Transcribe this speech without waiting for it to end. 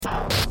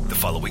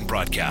following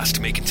broadcast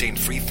may contain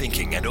free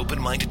thinking and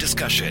open-minded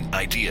discussion,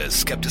 ideas,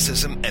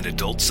 skepticism, and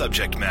adult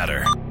subject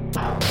matter.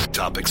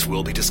 Topics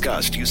will be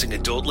discussed using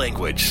adult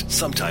language,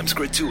 sometimes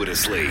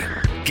gratuitously.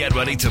 Get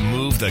ready to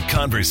move the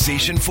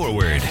conversation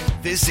forward.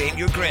 This ain't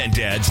your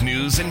granddad's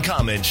news and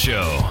comment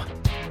show.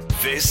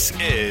 This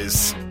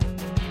is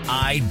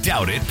I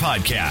Doubt It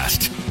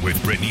Podcast with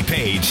Brittany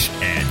Page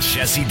and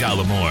Jesse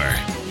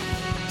Dollamore.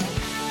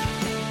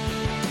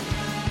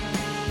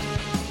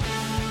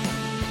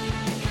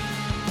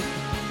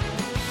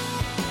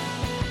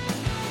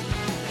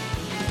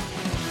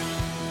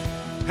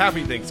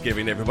 Happy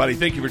Thanksgiving, everybody.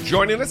 Thank you for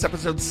joining us.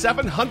 Episode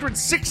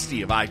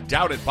 760 of I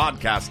Doubt It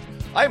Podcast.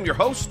 I am your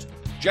host,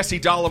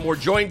 Jesse Dollamore,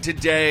 joined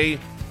today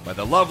by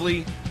the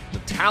lovely, the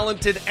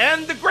talented,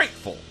 and the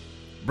grateful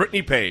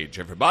Brittany Page,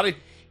 everybody.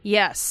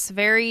 Yes,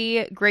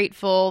 very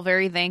grateful,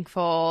 very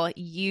thankful.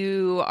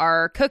 You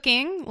are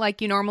cooking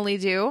like you normally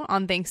do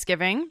on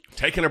Thanksgiving.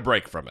 Taking a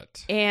break from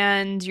it.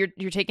 And you're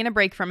taking a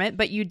break from it,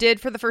 but you did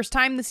for the first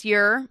time this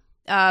year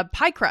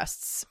pie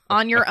crusts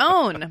on your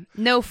own.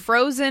 No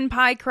frozen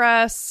pie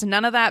crusts,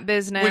 none of that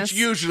business. Which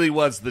usually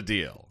was the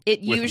deal. It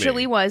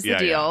usually was the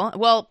deal. Yeah.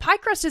 Well, pie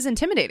crust is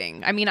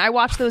intimidating. I mean, I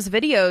watch those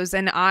videos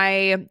and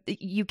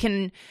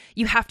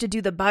you have to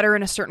do the butter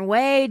in a certain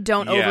way.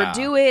 Don't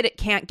overdo it. It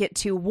can't get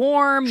too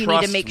warm. You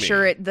need to make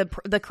sure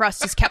the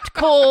crust is kept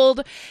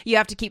cold. You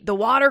have to keep the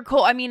water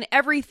cold. I mean,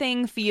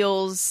 everything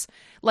feels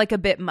like a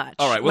bit much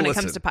when it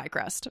comes to pie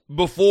crust.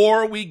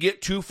 Before we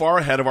get too far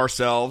ahead of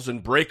ourselves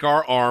and break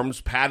our arms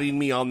patting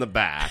me on the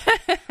back,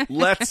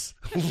 let's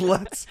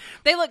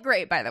They look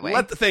great, by the way.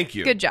 Thank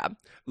you. Good job.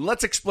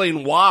 Let's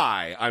explain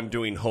why I'm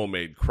doing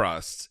homemade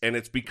crusts, and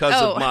it's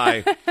because of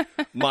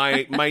my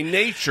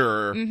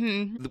nature,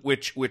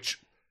 which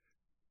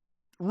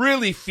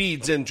really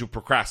feeds into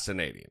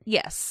procrastinating.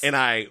 Yes. And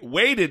I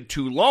waited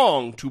too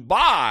long to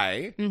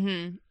buy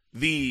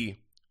the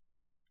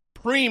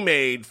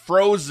pre-made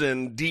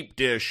frozen deep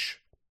dish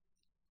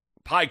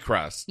pie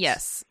crusts.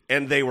 Yes.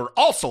 And they were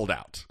all sold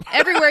out.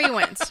 Everywhere you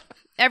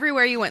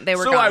went, they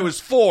were so gone. I was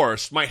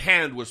forced, my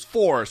hand was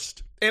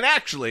forced, and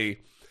actually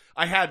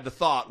I had the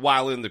thought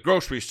while in the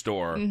grocery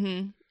store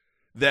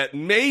that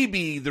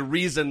maybe the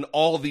reason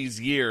all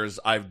these years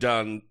I've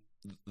done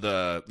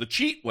the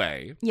cheat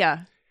way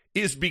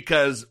is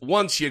because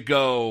once you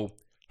go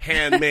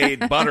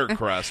handmade butter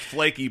crust,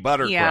 flaky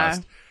butter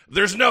crust,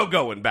 there's no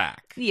going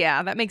back.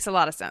 Yeah, that makes a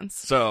lot of sense.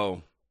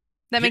 So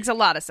that makes a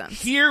lot of sense.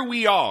 Here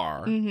we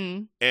are,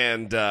 and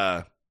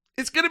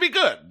it's going to be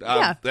good.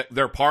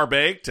 They're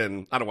par-baked,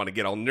 and I don't want to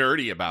get all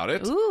nerdy about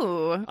it.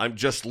 Ooh. I'm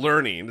just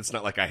learning. It's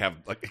not like I have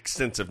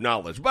extensive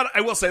knowledge. But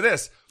I will say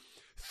this.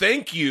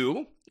 Thank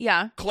you,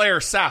 Claire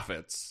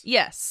Saffitz.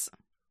 Yes.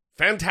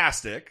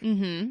 Fantastic.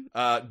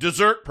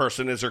 Dessert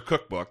Person is her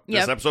cookbook.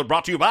 This episode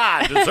brought to you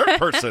by Dessert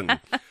Person.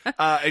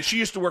 And she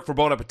used to work for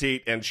Bon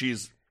Appetit, and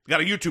she's got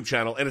a YouTube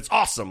channel, and it's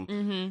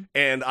awesome.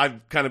 And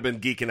I've kind of been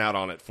geeking out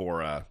on it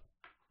for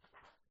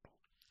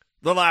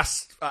the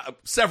last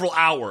several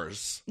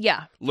hours.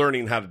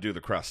 Learning how to do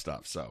the crust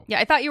stuff. So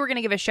I thought you were going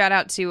to give a shout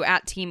out to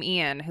 @Team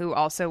Ian, who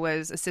also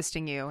was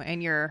assisting you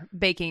in your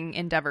baking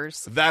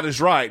endeavors. That is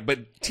right.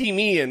 But Team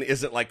Ian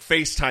isn't like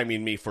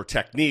FaceTiming me for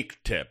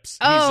technique tips.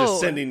 He's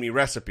just sending me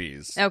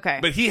recipes. Okay.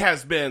 But he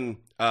has been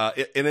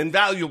an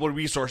invaluable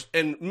resource,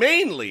 and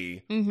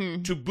mainly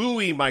to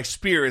buoy my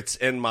spirits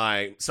and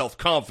my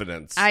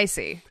self-confidence. I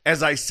see.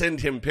 As I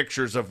send him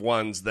pictures of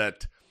ones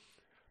that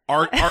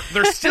are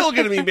they're still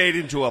going to be made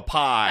into a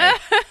pie,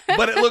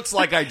 but it looks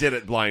like I did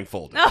it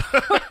blindfolded.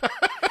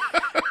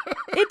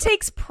 It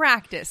takes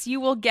practice. You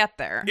will get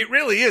there. It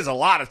really is a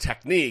lot of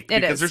technique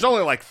because there's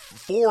only like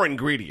 4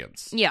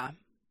 ingredients. Yeah.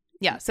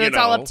 So it's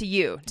all up to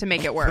you to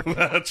make it work.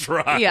 That's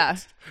right. Yeah.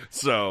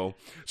 So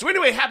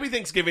anyway, happy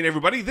Thanksgiving,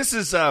 everybody. This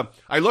is I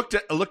looked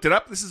it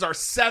up. This is our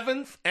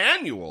 7th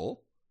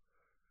annual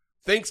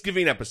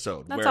Thanksgiving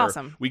episode. That's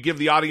awesome. We give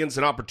the audience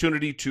an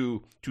opportunity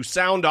to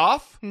sound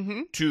off,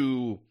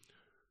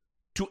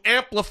 to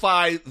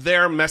amplify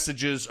their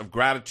messages of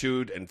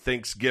gratitude and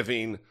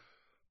Thanksgiving.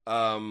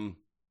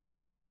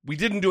 We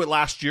didn't do it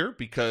last year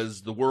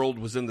because the world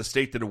was in the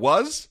state that it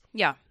was.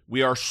 Yeah.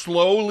 We are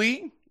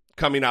slowly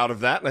coming out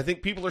of that, and I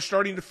think people are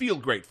starting to feel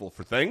grateful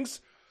for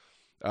things,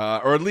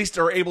 or at least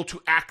are able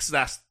to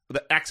access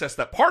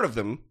that part of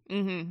them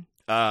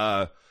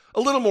a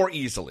little more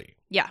easily.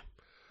 Yeah.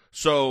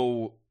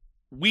 So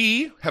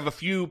we have a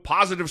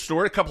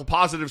couple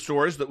positive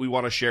stories that we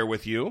want to share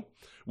with you.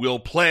 We'll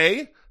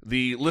play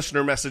the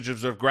listener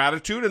messages of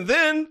gratitude, and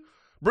then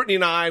Brittany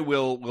and I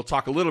will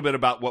talk a little bit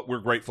about what we're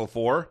grateful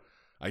for.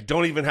 I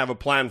don't even have a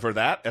plan for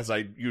that, as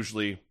I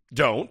usually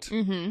don't.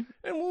 And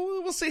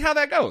we'll see how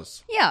that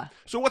goes. Yeah.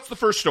 So what's the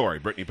first story,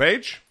 Brittany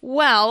Page?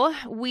 Well,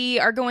 we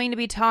are going to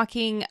be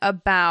talking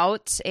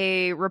about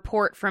a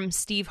report from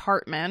Steve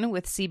Hartman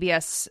with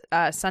CBS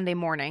Sunday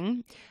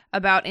Morning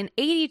about an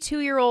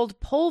 82-year-old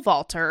pole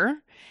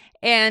vaulter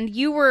And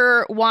you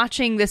were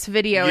watching this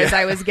video as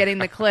I was getting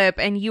the clip,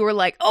 and you were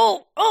like,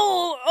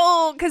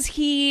 oh, because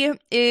he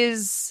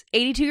is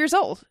 82 years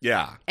old.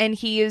 Yeah. And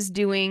he is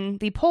doing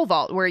the pole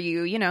vault where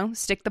you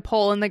stick the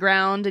pole in the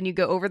ground and you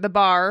go over the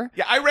bar.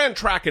 Yeah, I ran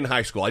track in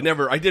high school. I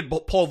did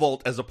pole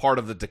vault as a part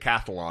of the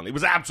decathlon. It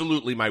was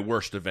absolutely my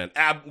worst event,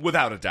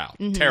 without a doubt.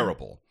 Mm-hmm.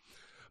 Terrible.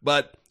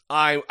 But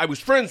I was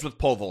friends with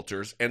pole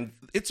vaulters, and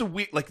it's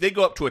they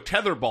go up to a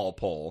tetherball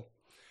pole,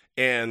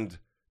 and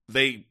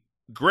they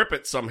grip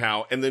it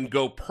somehow and then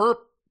go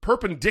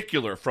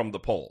perpendicular from the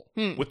pole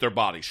with their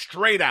body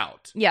straight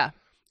out. Yeah.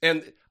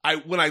 And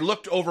when I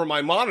looked over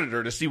my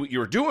monitor to see what you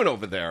were doing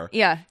over there,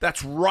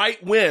 that's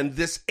right when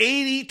this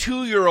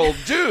 82-year-old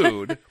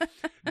dude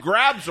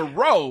grabs a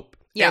rope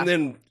and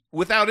then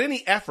without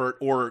any effort,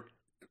 or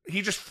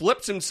he just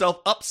flips himself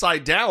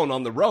upside down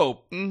on the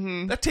rope.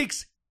 Mm-hmm. That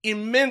takes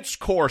immense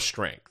core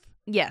strength.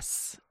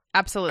 Yes,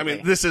 absolutely. I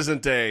mean, this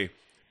isn't a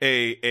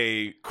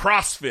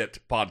CrossFit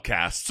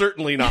podcast,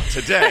 certainly not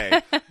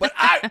today. But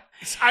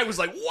I was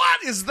like,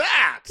 what is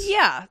that?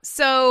 Yeah.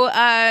 So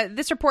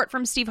this report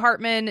from Steve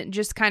Hartman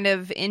just kind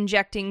of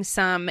injecting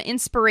some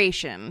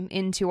inspiration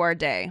into our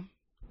day.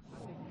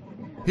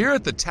 Here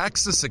at the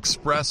Texas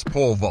Express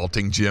pole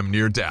vaulting gym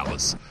near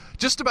Dallas,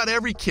 just about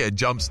every kid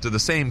jumps to the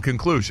same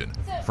conclusion.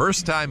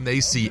 First time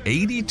they see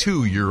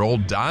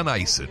 82-year-old Don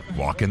Isett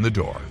walk in the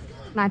door.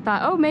 And I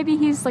thought, oh, maybe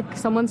he's like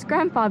someone's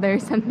grandfather or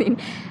something.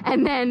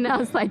 And then I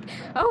was like,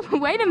 oh,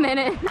 wait a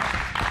minute.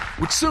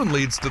 Which soon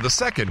leads to the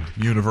second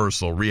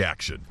universal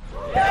reaction.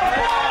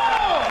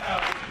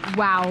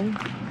 Wow.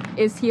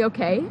 Is he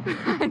okay?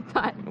 I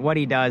thought. What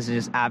he does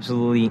is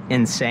absolutely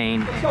insane.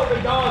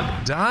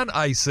 Don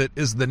Isett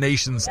is the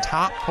nation's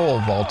top pole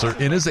vaulter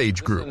in his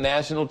age group.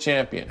 National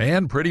champion.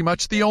 And pretty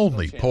much the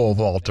only pole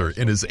vaulter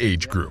in his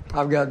age group.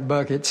 I've got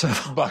buckets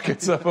of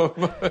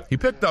them. He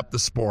picked up the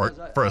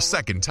sport for a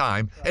second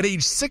time at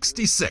age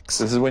 66.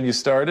 This is when you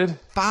started?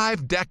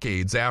 5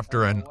 decades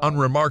after an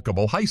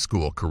unremarkable high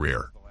school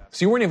career.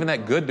 So you weren't even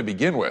that good to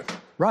begin with.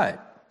 Right.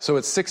 So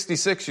at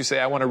 66, you say,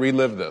 I want to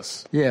relive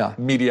this. Yeah.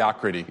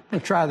 Mediocrity. I'll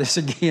try this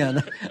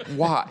again.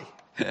 Why?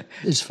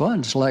 It's fun.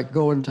 It's like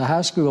going to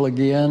high school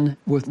again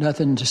with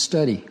nothing to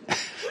study.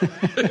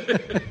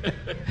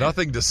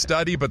 Nothing to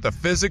study but the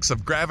physics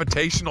of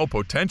gravitational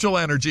potential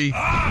energy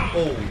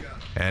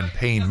and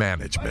pain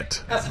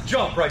management. That's a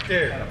jump right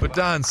there. But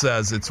Don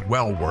says it's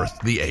well worth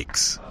the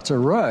aches. It's a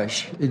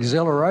rush,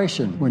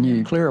 exhilaration when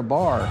you clear a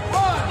bar.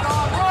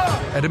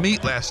 At a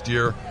meet last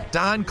year,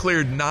 Don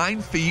cleared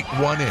 9 feet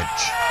 1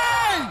 inch.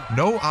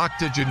 No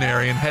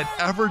octogenarian had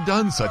ever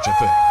done such a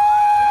thing.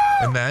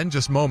 And then,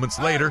 just moments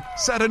later,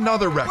 set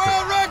another record.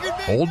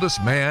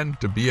 Oldest man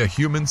to be a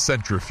human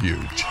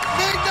centrifuge.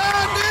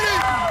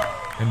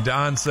 And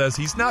Don says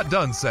he's not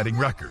done setting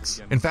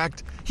records. In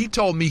fact, he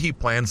told me he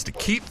plans to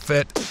keep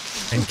fit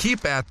and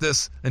keep at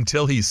this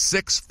until he's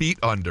 6 feet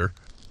under,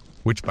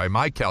 which by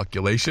my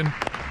calculation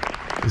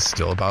is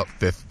still about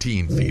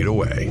 15 feet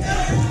away.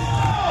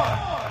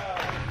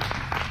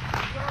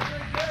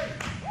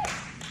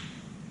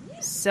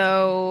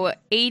 So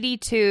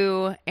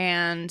 82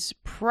 and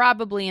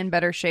probably in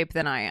better shape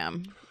than I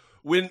am.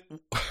 When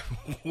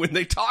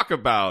they talk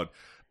about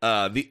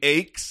the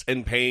aches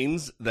and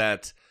pains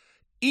that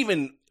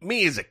even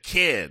me as a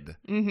kid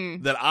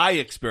that I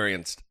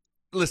experienced,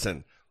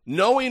 listen,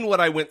 knowing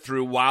what I went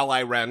through while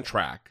I ran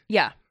track.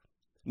 Yeah.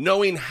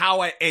 Knowing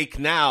how I ache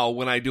now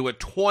when I do a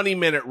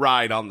 20-minute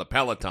ride on the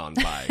Peloton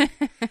bike.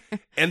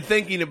 And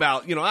thinking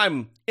about,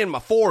 I'm in my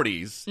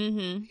 40s.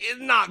 Mm-hmm.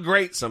 It's not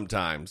great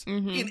sometimes.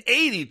 Mm-hmm. In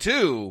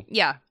 82,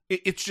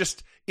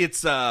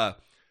 it's the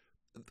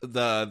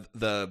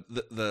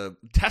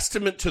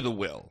testament to the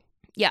will.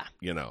 Yeah.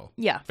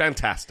 Yeah.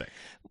 Fantastic.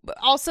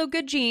 Also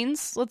good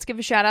genes. Let's give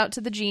a shout out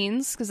to the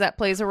genes because that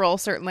plays a role,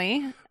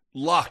 certainly.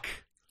 Luck.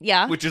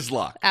 Yeah. Which is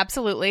luck.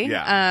 Absolutely.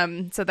 Yeah.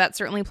 So that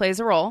certainly plays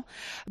a role.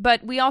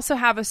 But we also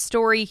have a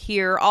story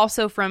here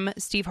also from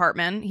Steve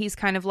Hartman. He's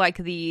kind of like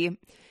the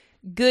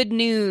good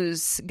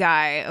news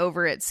guy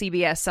over at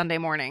CBS Sunday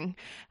Morning,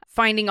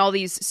 finding all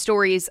these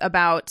stories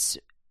about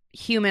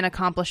human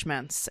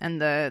accomplishments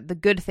and the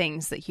good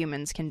things that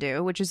humans can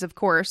do, which is, of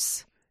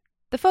course,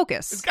 the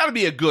focus. It's got to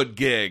be a good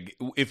gig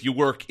if you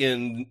work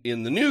in the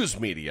news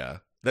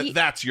media.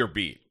 That's your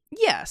beat.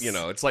 Yes.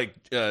 It's like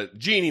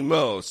Jeannie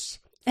Mose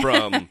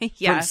from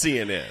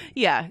CNN.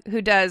 Yeah,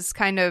 who does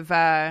kind of...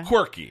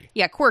 quirky.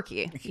 Yeah,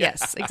 quirky.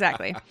 Yes,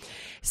 exactly.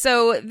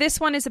 So this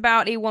one is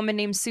about a woman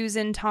named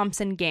Susan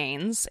Thompson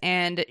Gaines,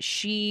 and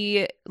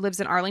she lives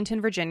in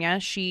Arlington, Virginia.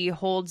 She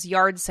holds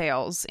yard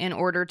sales in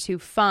order to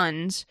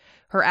fund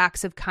her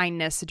acts of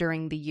kindness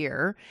during the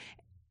year.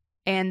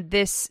 And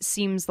this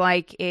seems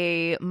like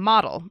a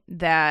model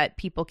that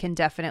people can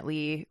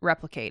definitely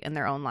replicate in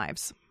their own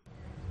lives.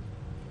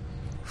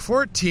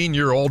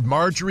 14-year-old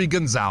Marjorie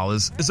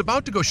Gonzalez is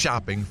about to go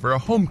shopping for a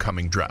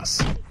homecoming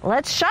dress.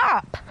 Let's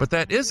shop. But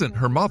that isn't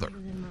her mother.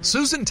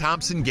 Susan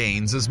Thompson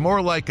Gaines is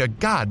more like a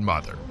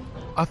godmother,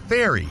 a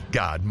fairy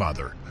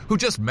godmother, who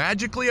just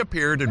magically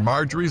appeared in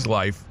Marjorie's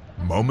life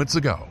moments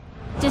ago.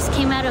 Just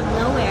came out of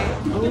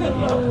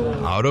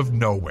nowhere. Out of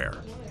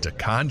nowhere to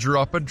conjure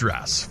up a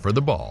dress for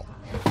the ball.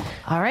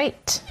 All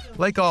right.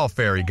 Like all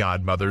fairy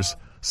godmothers,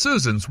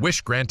 Susan's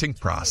wish-granting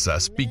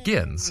process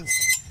begins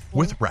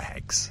with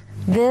rags.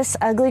 This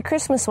ugly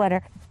Christmas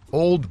sweater.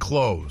 Old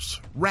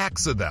clothes,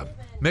 racks of them,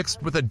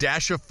 mixed with a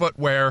dash of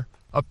footwear,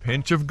 a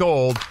pinch of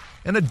gold,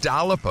 and a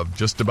dollop of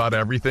just about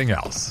everything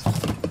else.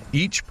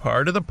 Each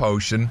part of the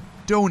potion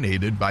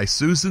donated by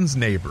Susan's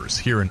neighbors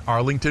here in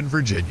Arlington,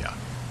 Virginia.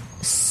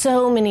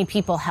 So many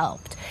people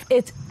helped.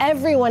 It's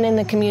everyone in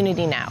the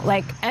community now.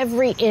 Like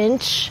every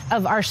inch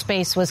of our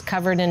space was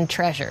covered in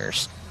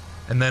treasures.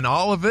 And then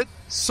all of it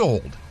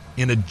sold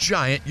in a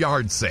giant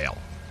yard sale.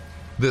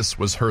 This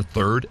was her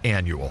third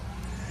annual.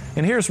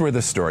 And here's where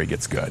the story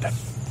gets good.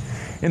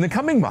 In the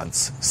coming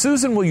months,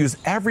 Susan will use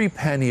every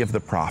penny of the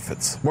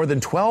profits, more than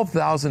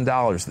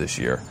 $12,000 this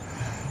year,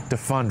 to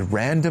fund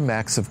random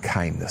acts of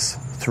kindness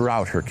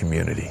throughout her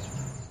community.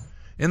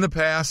 In the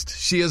past,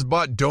 she has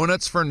bought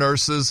donuts for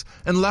nurses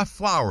and left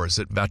flowers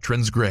at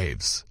veterans'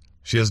 graves.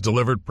 She has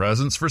delivered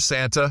presents for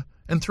Santa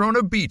and thrown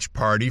a beach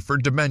party for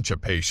dementia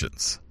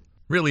patients.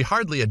 Really,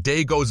 hardly a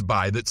day goes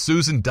by that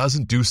Susan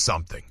doesn't do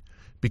something,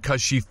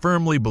 because she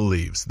firmly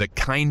believes that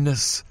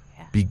kindness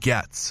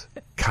begets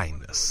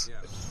kindness.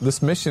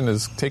 This mission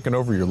has taken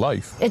over your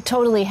life. It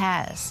totally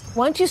has.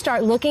 Once you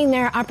start looking,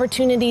 there are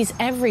opportunities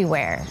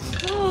everywhere.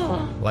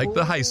 Like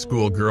the high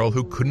school girl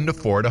who couldn't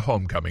afford a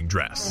homecoming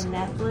dress.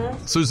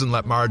 Susan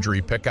let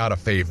Marjorie pick out a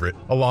favorite,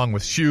 along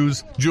with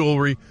shoes,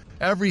 jewelry,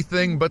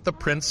 everything but the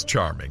Prince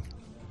Charming.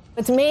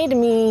 It's made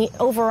me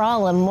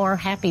overall a more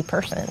happy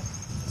person.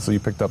 So you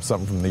picked up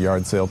something from the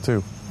yard sale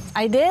too?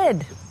 I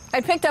did. I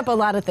picked up a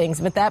lot of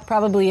things, but that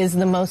probably is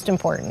the most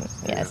important,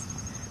 yes.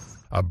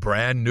 A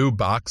brand new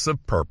box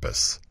of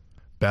Purpose.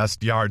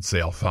 Best yard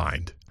sale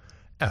find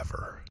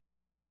ever.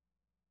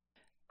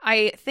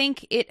 I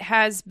think it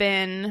has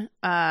been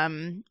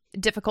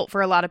difficult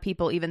for a lot of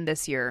people even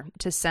this year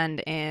to send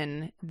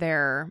in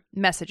their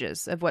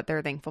messages of what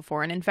they're thankful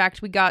for. And in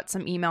fact, we got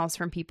some emails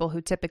from people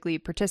who typically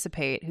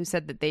participate who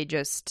said that they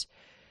just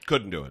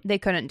couldn't do it. They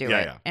couldn't do it.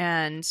 Yeah.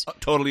 And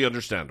totally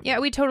understandable. Yeah,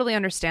 we totally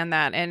understand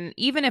that. And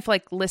even if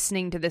like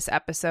listening to this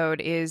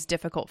episode is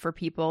difficult for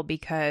people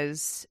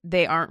because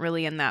they aren't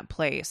really in that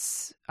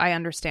place, I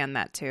understand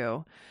that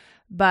too.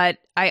 But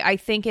I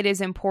think it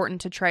is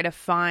important to try to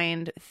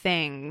find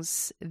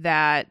things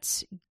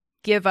that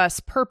give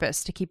us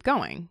purpose to keep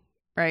going,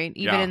 right?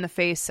 Even in the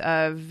face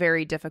of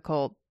very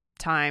difficult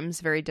times,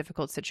 very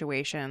difficult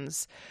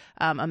situations,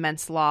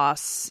 immense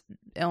loss,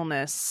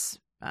 illness,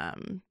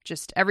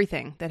 just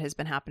everything that has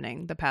been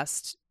happening the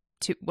past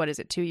 2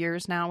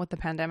 years now with the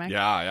pandemic?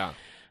 Yeah.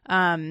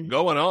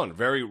 Going on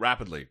very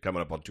rapidly,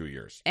 coming up on 2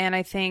 years. And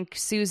I think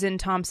Susan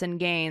Thompson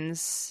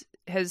Gaines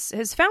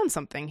has found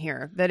something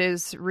here that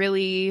is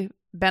really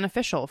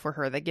beneficial for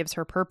her, that gives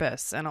her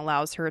purpose and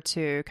allows her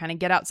to kind of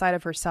get outside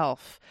of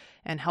herself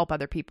and help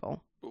other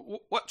people.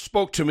 What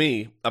spoke to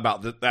me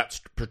about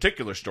that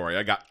particular story,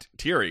 I got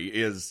teary,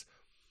 is,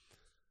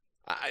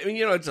 I mean,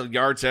 it's a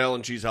yard sale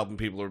and she's helping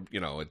people,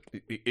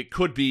 it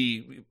could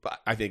be,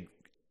 I think,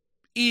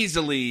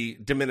 easily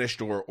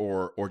diminished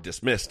or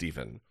dismissed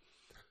even.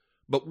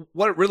 But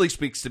what it really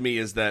speaks to me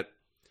is that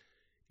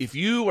if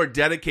you are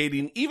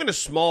dedicating even a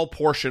small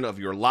portion of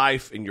your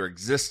life and your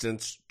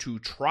existence to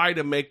try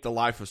to make the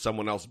life of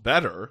someone else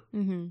better,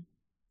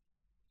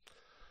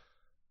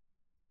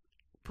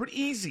 pretty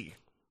easy.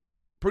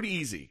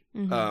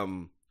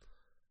 Mm-hmm.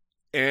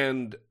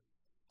 And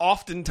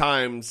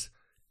oftentimes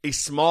a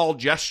small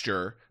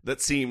gesture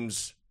that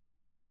seems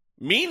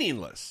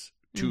meaningless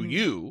to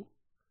you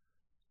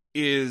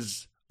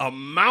is a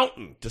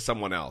mountain to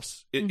someone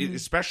else,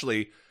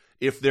 especially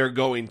if they're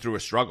going through a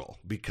struggle,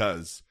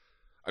 because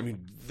I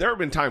mean, there have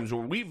been times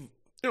where we've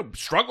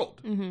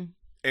struggled,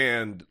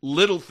 and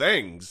little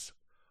things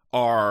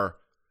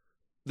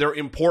their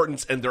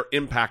importance and their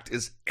impact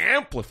is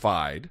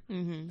amplified.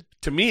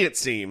 To me, it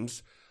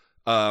seems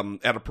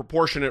at a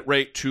proportionate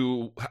rate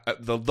to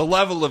the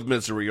level of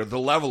misery or the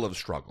level of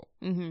struggle.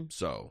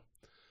 So,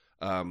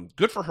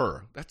 good for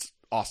her. That's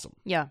awesome.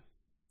 Yeah.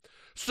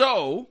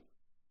 So,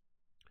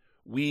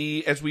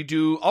 as we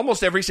do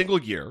almost every single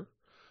year,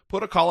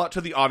 put a call out to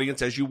the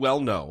audience, as you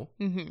well know.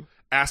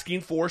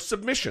 Asking for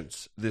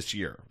submissions this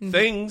year.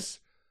 Things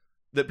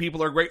that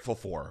people are grateful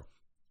for.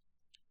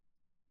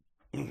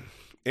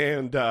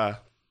 And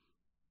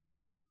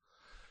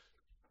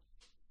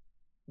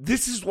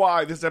this is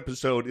why this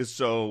episode is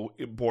so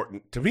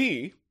important to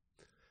me,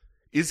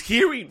 is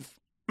hearing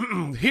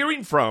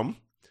from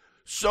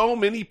so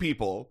many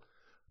people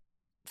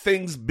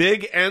things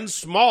big and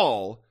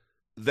small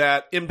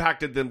that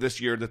impacted them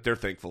this year that they're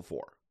thankful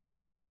for.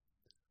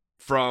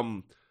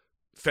 From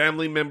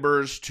family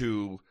members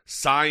to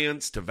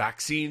science to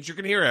vaccines, you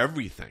can hear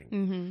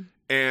everything.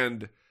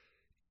 And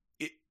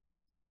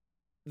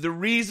the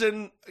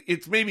reason,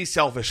 it's maybe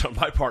selfish on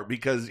my part,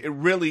 because it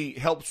really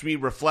helps me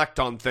reflect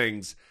on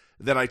things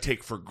that I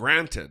take for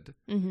granted,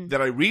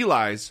 that I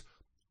realize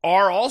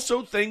are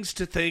also things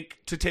to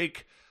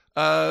take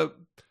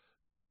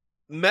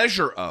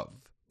measure of,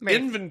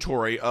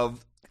 inventory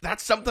of,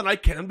 that's something I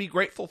can be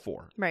grateful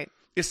for. Right.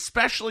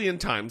 Especially in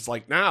times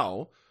like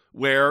now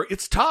where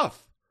it's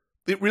tough.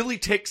 It really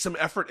takes some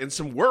effort and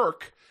some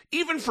work,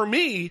 even for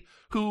me,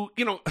 who,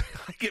 you know,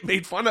 I get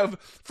made fun of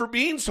for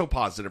being so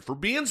positive, for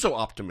being so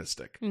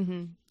optimistic.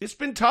 Mm-hmm. It's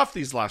been tough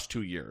these last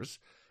 2 years.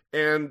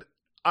 And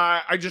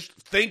I just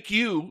thank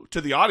you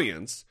to the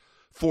audience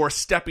for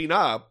stepping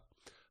up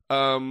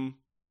and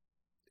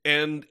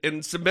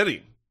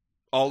submitting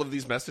all of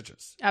these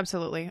messages.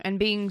 Absolutely. And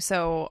being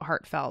so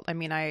heartfelt. I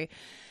mean,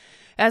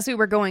 as we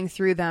were going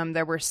through them,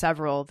 there were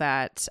several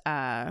that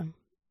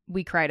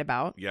we cried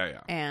about.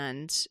 Yeah.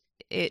 And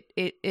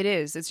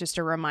it's just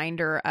a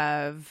reminder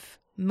of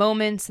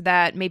moments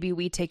that maybe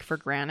we take for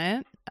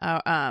granted,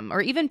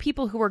 or even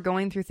people who are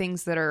going through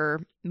things that are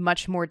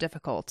much more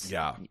difficult.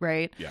 Yeah.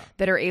 Right? Yeah.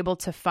 That are able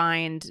to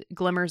find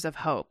glimmers of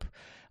hope.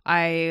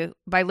 By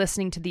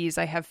listening to these,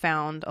 I have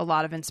found a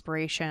lot of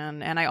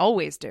inspiration, and I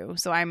always do.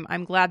 So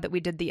I'm glad that we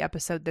did the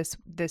episode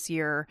this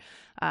year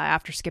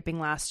after skipping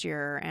last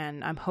year,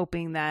 and I'm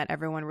hoping that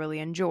everyone really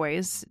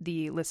enjoys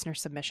the listener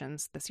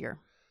submissions this year.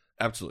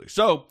 Absolutely.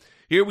 So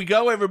here we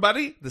go,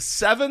 everybody. The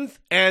 7th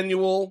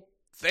annual.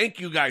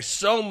 Thank you guys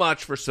so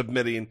much for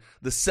submitting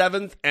the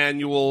 7th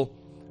annual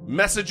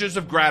Messages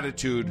of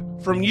Gratitude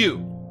from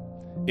you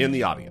in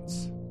the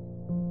audience.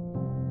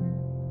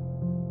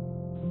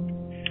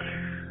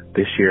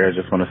 This year, I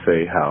just want to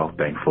say how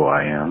thankful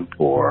I am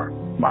for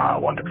my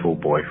wonderful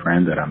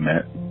boyfriend that I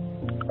met,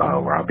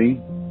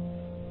 Robbie,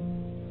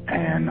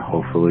 and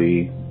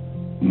hopefully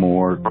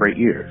more great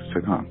years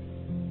to come.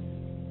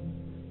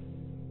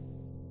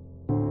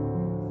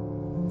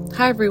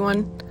 Hi,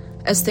 everyone.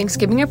 As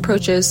Thanksgiving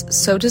approaches,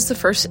 so does the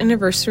first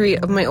anniversary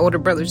of my older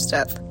brother's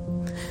death.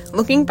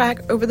 Looking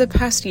back over the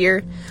past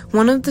year,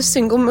 one of the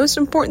single most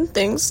important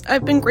things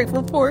I've been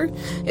grateful for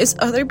is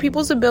other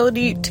people's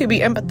ability to be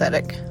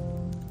empathetic.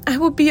 I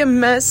would be a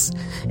mess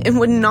and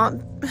would not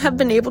have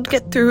been able to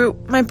get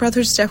through my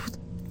brother's death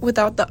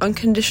without the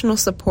unconditional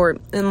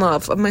support and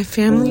love of my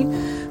family,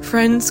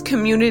 friends,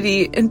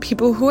 community, and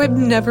people who I've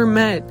never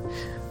met.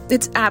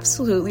 It's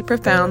absolutely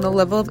profound, the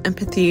level of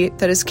empathy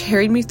that has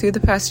carried me through the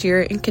past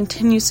year and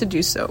continues to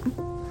do so.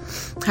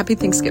 Happy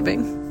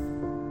Thanksgiving.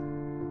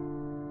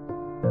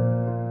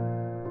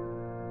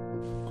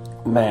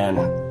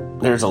 Man,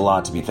 there's a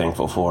lot to be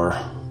thankful for.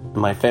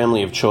 My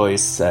family of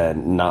choice,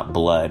 not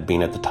blood,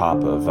 being at the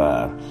top of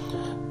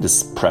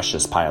this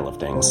precious pile of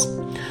things.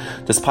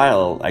 This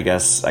pile, I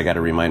guess I got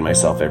to remind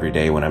myself every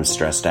day when I'm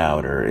stressed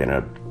out or in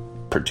a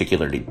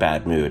particularly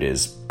bad mood,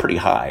 is pretty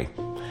high,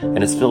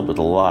 and it's filled with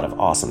a lot of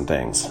awesome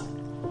things.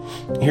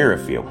 Here are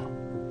a few.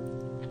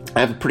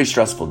 I have a pretty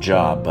stressful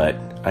job, but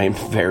I am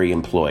very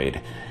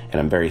employed, and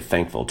I'm very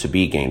thankful to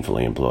be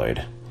gainfully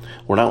employed.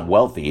 We're not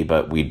wealthy,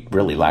 but we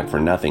really lack for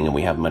nothing, and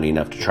we have money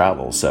enough to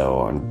travel,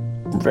 so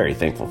I'm very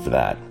thankful for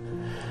that.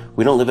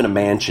 We don't live in a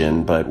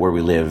mansion, but where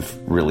we live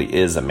really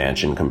is a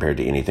mansion compared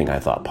to anything I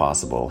thought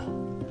possible.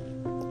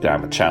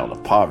 I'm a child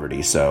of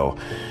poverty, so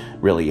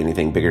really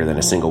anything bigger than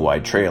a single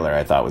wide trailer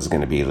I thought was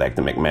going to be like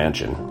the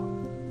McMansion.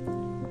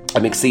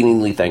 I'm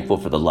exceedingly thankful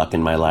for the luck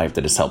in my life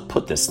that has helped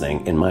put this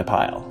thing in my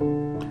pile.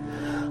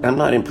 I'm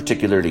not in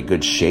particularly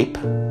good shape,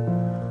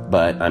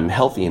 but I'm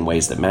healthy in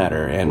ways that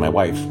matter, and my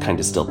wife kind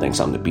of still thinks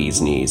I'm the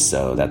bee's knees,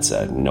 so that's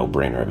a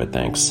no-brainer of it,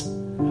 thanks.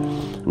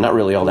 I'm not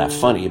really all that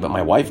funny, but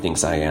my wife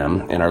thinks I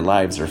am, and our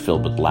lives are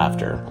filled with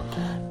laughter.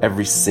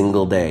 Every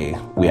single day,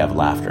 we have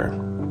laughter.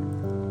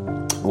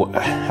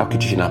 How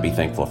could you not be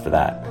thankful for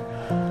that?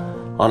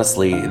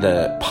 Honestly,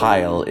 the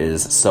pile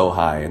is so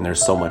high, and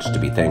there's so much to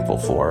be thankful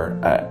for.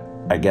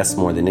 I guess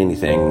more than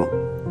anything,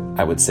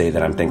 I would say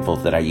that I'm thankful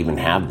that I even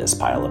have this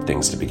pile of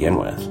things to begin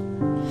with.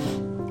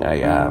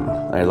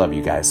 I love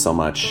you guys so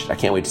much. I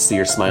can't wait to see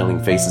your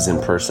smiling faces in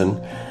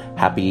person.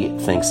 Happy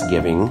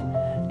Thanksgiving,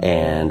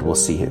 and we'll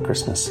see you at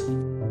Christmas.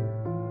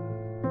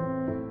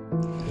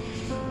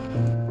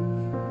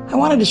 I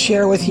wanted to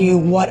share with you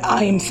what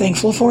I am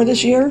thankful for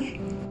this year.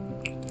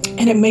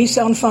 And it may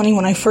sound funny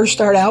when I first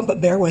start out,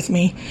 but bear with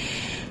me.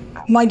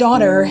 My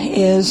daughter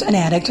is an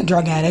addict, a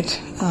drug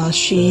addict.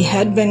 She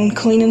had been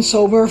clean and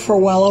sober for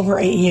well over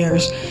 8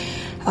 years.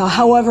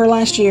 However,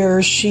 last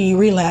year she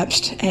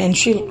relapsed, and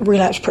she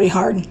relapsed pretty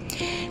hard.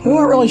 We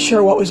weren't really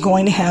sure what was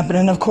going to happen,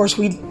 and of course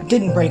we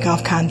didn't break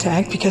off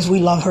contact because we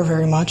love her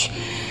very much.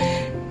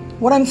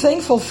 What I'm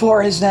thankful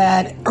for is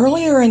that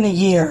earlier in the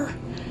year,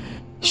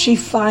 she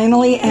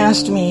finally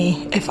asked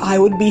me if I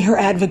would be her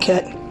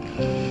advocate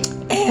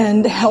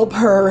and help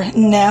her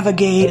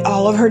navigate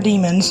all of her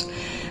demons,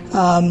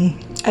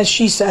 as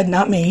she said,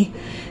 not me,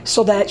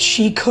 so that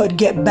she could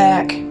get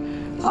back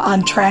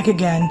on track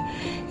again.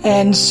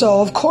 And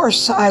so, of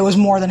course, I was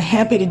more than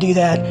happy to do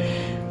that.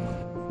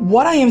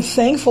 What I am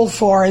thankful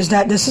for is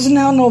that this is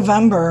now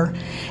November,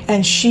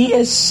 and she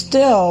is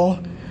still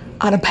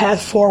on a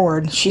path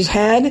forward. She's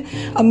had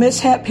a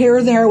mishap here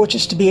or there, which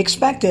is to be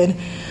expected,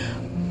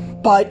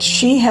 but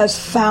she has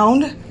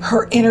found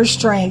her inner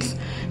strength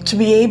to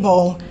be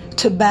able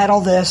to battle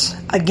this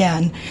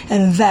again,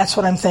 and that's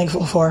what I'm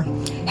thankful for.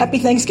 Happy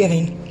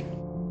Thanksgiving.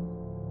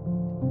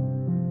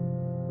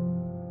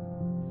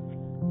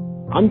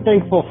 I'm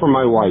thankful for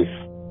my wife.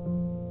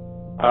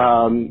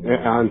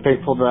 I'm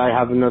thankful that I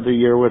have another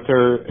year with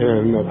her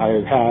and that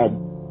I've had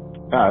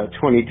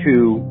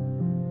 22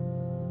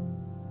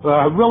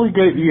 really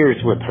great years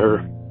with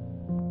her.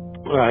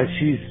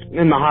 She's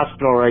in the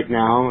hospital right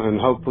now, and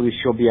hopefully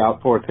she'll be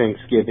out for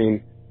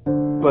Thanksgiving.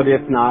 But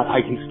if not,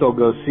 I can still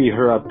go see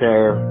her up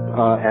there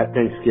at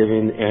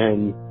Thanksgiving,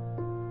 and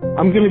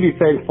I'm going to be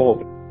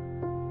thankful,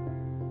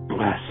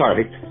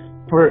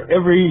 for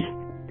every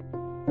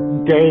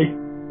day,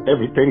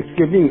 every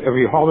Thanksgiving,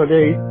 every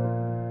holiday,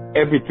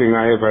 everything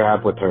I ever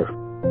have with her.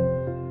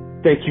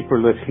 Thank you for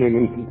listening,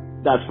 and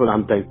that's what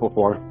I'm thankful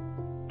for.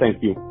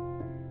 Thank you.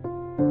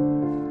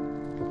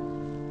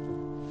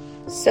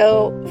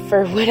 So,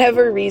 for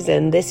whatever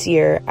reason, this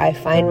year, I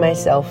find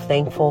myself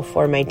thankful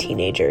for my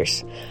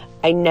teenagers.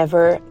 I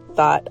never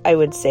thought I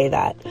would say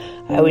that.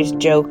 I always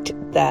joked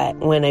that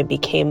when I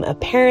became a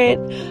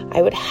parent,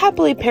 I would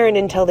happily parent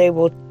until they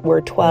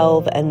were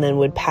 12 and then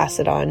would pass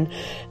it on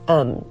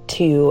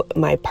to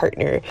my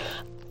partner.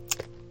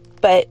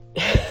 But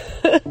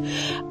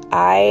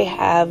I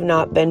have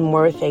not been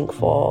more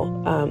thankful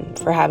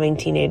for having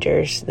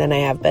teenagers than I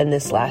have been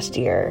this last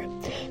year.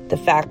 The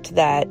fact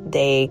that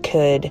they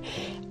could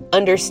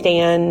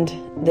understand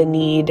the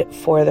need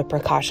for the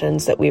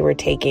precautions that we were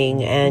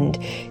taking and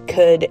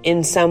could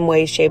in some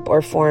way, shape,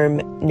 or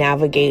form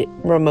navigate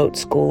remote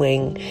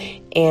schooling,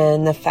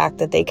 and the fact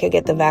that they could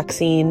get the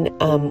vaccine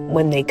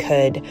when they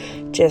could,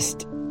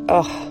 just,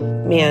 oh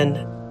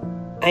man,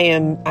 I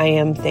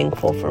am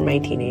thankful for my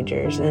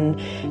teenagers and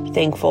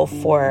thankful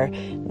for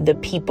the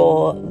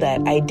people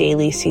that I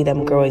daily see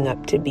them growing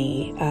up to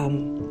be.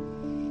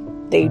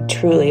 They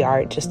truly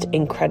are just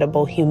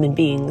incredible human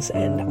beings,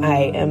 and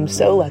I am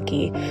so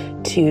lucky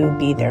to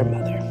be their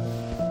mother.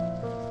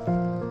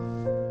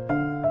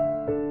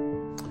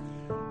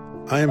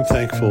 I am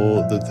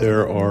thankful that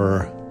there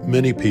are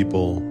many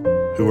people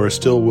who are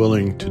still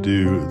willing to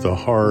do the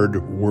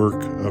hard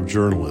work of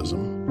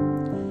journalism.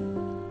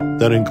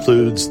 That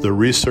includes the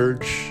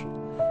research,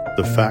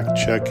 the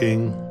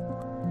fact-checking,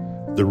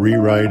 the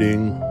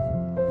rewriting,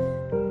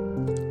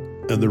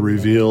 and the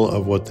reveal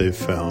of what they've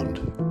found.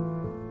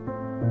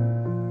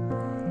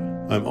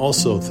 I'm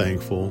also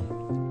thankful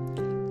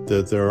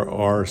that there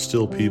are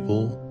still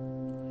people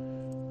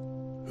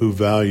who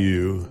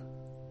value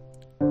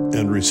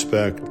and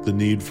respect the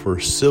need for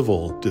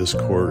civil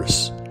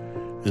discourse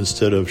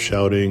instead of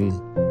shouting,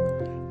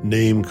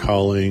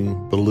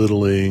 name-calling,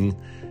 belittling,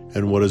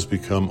 and what has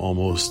become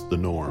almost the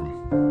norm.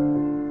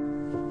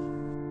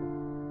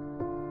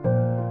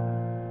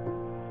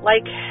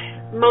 Like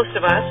most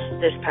of us,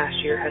 this past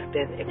year has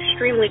been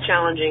extremely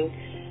challenging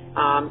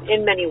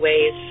in many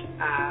ways.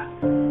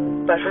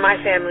 But for my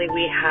family,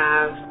 we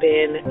have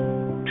been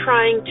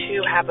trying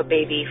to have a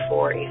baby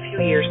for a few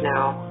years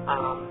now,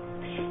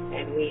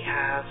 and we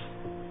have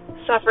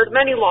suffered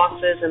many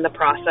losses in the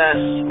process.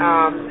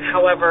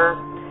 However,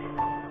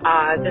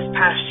 this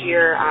past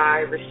year, I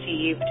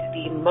received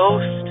the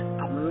most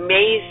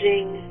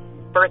amazing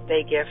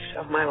birthday gift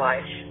of my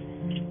life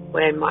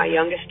when my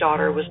youngest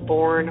daughter was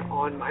born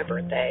on my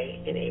birthday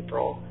in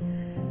April.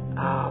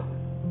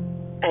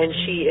 And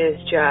she is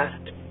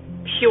just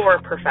pure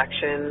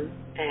perfection,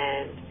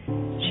 and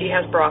she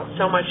has brought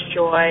so much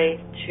joy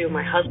to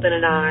my husband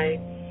and I.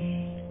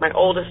 My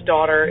oldest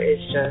daughter is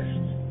just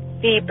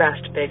the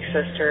best big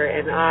sister,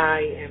 and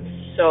I am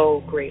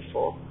so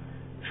grateful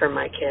for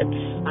my kids.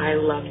 I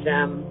love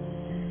them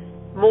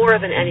more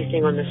than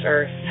anything on this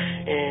earth,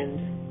 and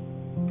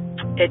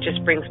it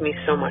just brings me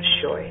so much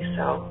joy.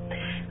 So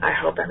I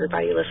hope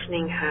everybody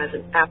listening has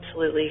an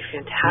absolutely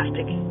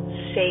fantastic,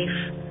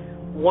 safe,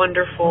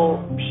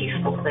 wonderful,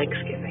 peaceful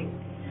Thanksgiving.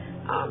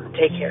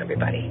 Take care,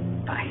 everybody.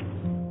 Bye.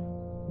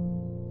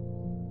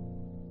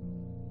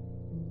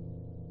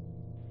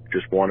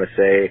 Just want to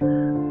say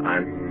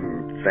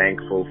I'm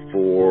thankful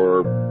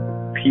for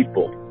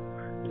people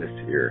this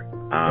year.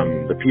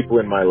 The people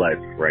in my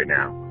life right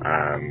now.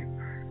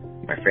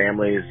 My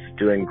family's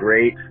doing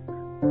great.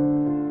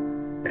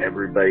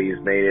 Everybody's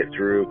made it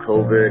through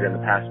COVID in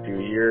the past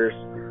few years.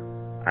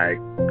 I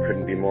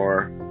couldn't be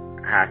more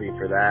happy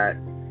for that.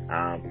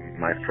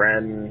 My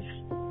friends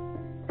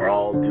are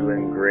all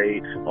doing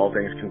great, all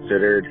things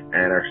considered,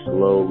 and are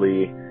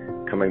slowly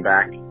coming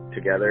back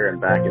together and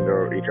back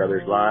into each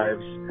other's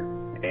lives.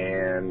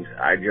 And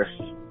I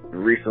just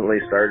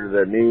recently started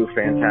a new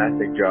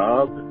fantastic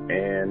job,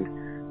 and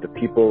the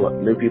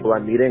new people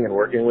I'm meeting and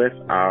working with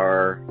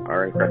are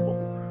incredible.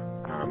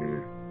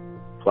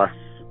 Plus,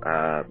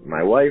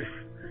 my wife,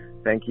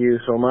 thank you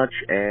so much,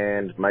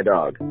 and my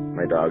dog.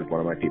 My dog's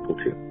one of my people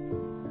too.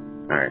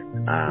 All right.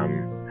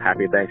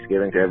 Happy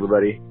Thanksgiving to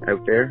everybody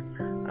out there.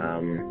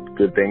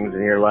 Good things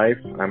in your life,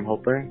 I'm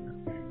hoping.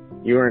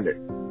 You earned it.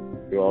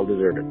 You all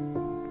deserve it.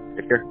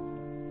 Take care.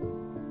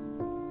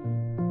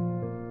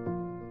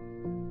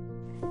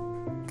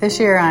 This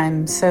year,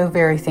 I'm so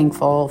very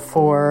thankful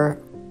for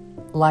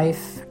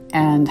life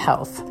and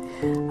health.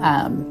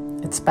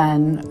 It's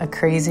been a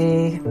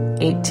crazy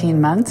 18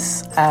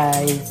 months.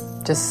 I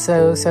just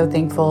so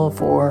thankful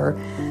for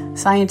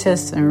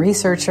scientists and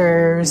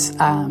researchers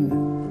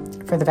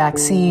for the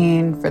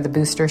vaccine, for the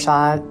booster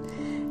shot.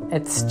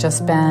 It's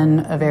just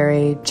been a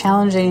very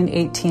challenging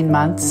 18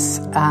 months.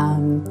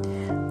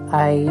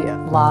 I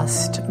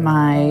lost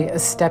my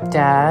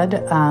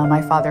stepdad,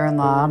 my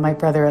father-in-law, my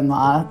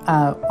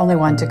brother-in-law, only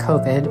one to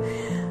COVID.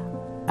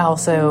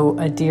 Also,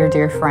 a dear,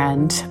 dear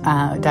friend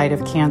died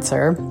of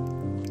cancer.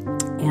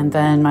 And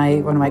then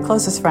one of my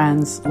closest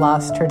friends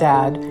lost her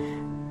dad,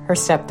 her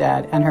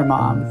stepdad, and her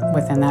mom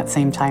within that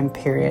same time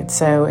period.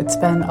 So it's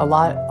been a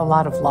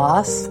lot of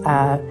loss.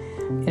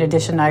 In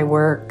addition, I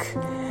work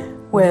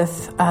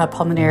with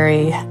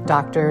pulmonary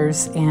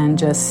doctors, and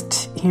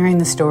just hearing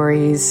the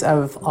stories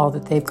of all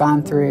that they've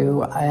gone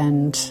through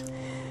and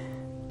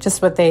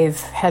just what they've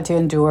had to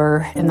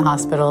endure in the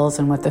hospitals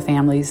and what the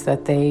families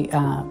that they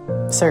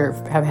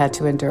serve have had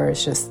to endure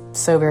is just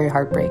so very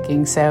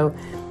heartbreaking. So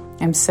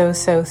I'm so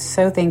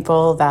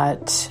thankful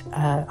that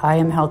I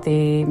am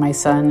healthy, my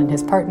son and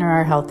his partner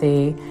are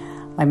healthy,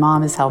 my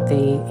mom is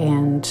healthy,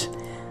 and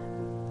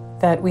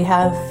that we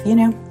have,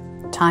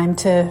 time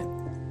to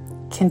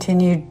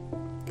continue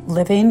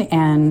living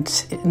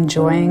and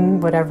enjoying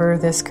whatever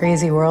this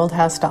crazy world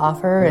has to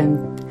offer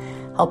and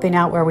helping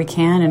out where we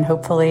can, and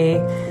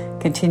hopefully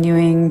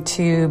continuing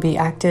to be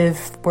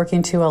active,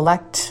 working to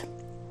elect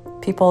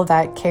people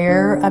that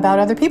care about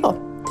other people.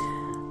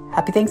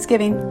 Happy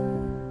Thanksgiving.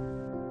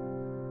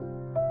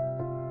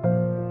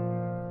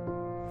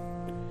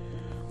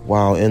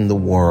 While in the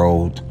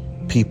world,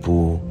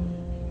 people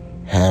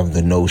have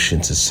the notion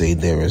to say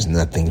there is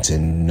nothing to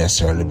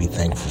necessarily be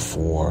thankful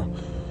for,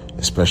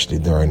 especially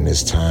during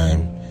this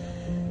time,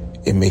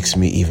 it makes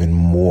me even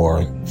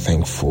more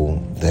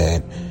thankful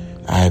that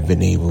I have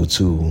been able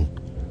to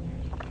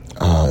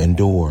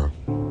endure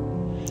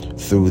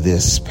through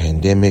this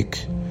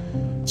pandemic,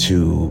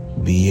 to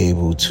be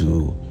able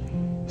to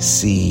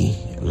see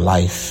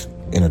life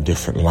in a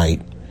different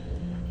light.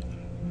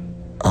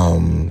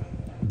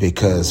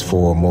 Because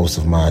for most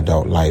of my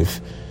adult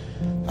life,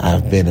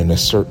 I've been in a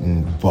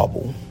certain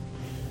bubble.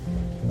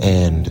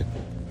 And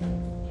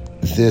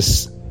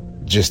this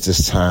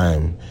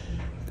time,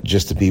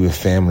 just to be with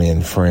family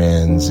and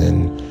friends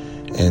and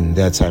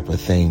that type of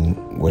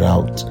thing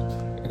without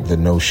the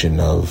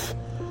notion of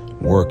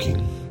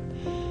working.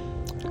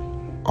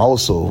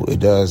 Also, it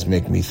does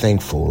make me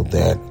thankful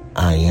that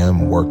I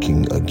am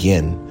working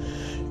again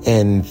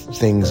and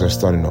things are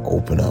starting to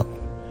open up.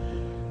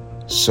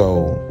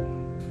 So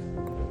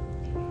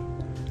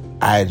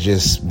I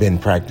just been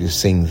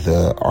practicing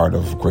the art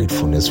of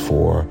gratefulness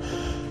for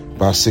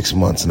about 6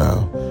 months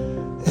now.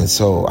 And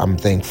so I'm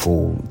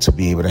thankful to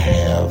be able to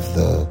have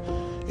the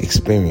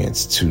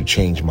experience to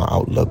change my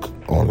outlook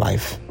on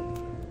life.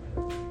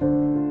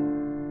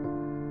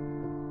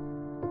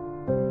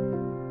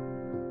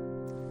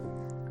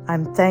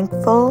 I'm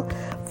thankful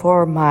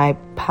for my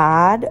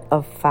pod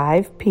of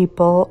 5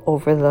 people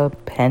over the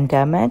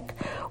pandemic.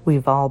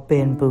 We've all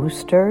been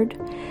boosted.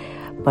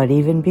 But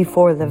even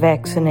before the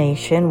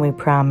vaccination, we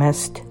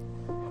promised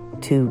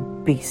to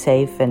be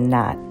safe and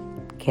not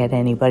get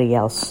anybody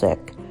else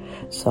sick.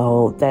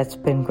 So that's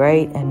been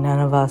great, and none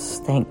of us,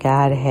 thank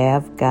God,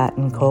 have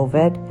gotten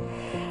COVID.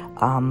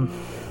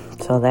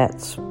 So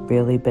that's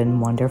really been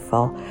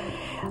wonderful.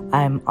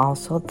 I'm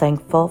also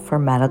thankful for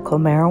medical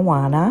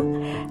marijuana,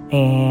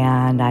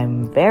 and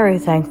I'm very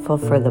thankful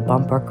for the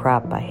bumper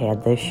crop I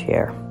had this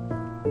year.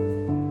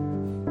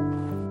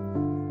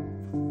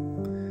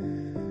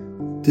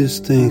 This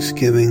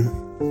Thanksgiving,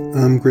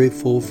 I'm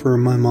grateful for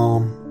my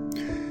mom,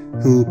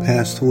 who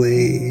passed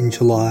away in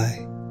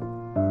July,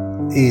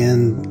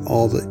 and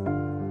all that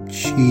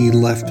she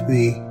left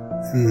me,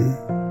 and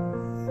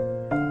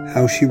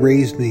how she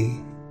raised me,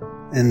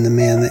 and the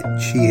man that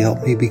she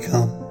helped me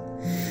become.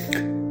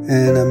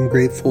 And I'm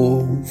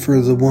grateful for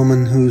the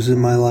woman who's in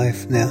my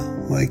life now,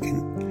 who I can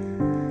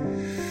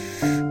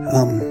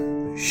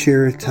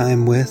share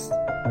time with.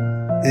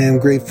 And I'm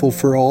grateful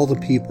for all the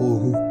people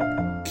who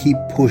keep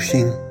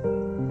pushing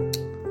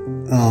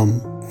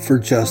for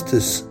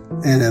justice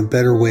and a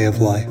better way of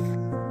life.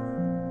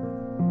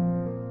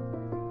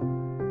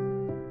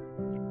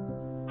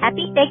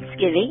 Happy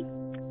Thanksgiving.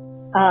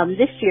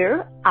 This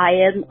year, I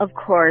am, of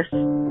course,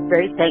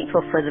 very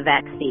thankful for the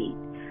vaccine.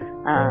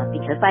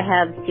 Because I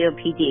have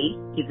COPD,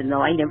 even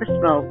though I never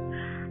smoked.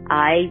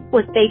 I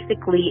was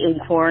basically in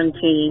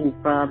quarantine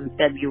from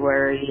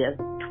February of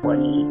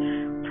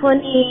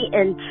 2020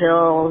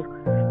 until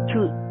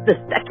the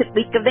second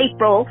week of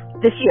April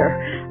this year.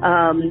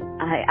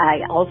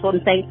 I also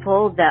am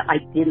thankful that I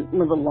didn't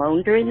live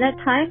alone during that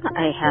time.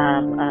 I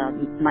have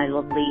my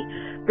lovely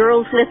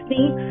girls with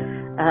me,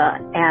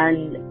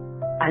 and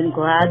I'm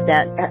glad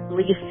that at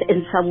least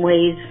in some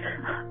ways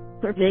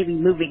we're maybe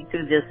moving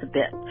through this a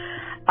bit.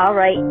 All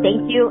right,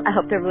 thank you. I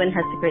hope everyone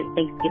has a great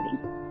Thanksgiving.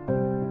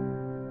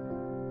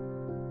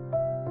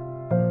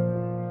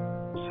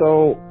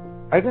 So,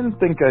 I didn't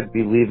think I'd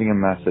be leaving a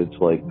message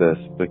like this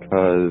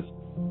because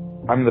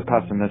I'm the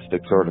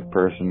pessimistic sort of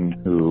person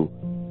who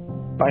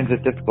finds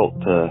it difficult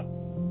to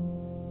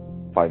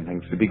find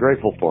things to be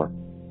grateful for.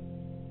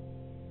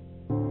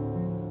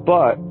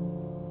 But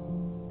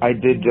I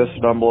did just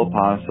stumble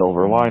upon a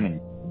silver lining.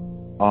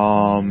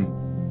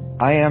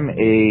 I am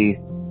a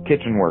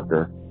kitchen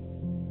worker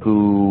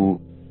who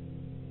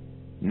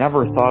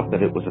never thought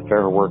that it was a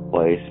fair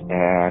workplace,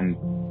 and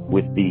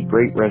with the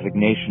Great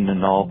Resignation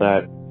and all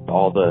that,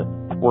 all the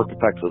work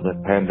effects of the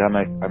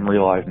pandemic, I'm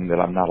realizing that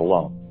I'm not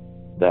alone.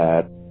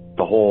 That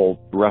the whole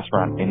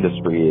restaurant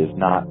industry is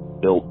not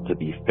built to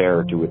be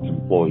fair to its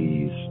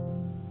employees,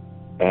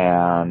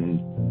 and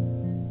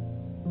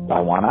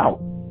I want out.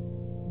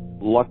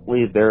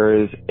 Luckily,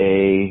 there is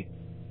a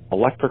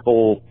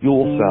electrical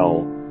fuel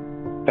cell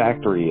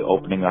factory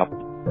opening up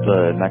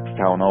the next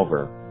town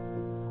over.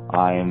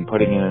 I'm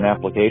putting in an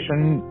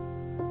application,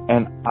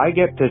 and I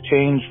get to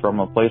change from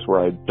a place where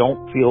I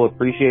don't feel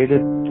appreciated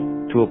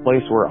to a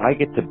place where I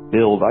get to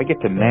build, I get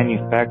to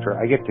manufacture,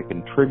 I get to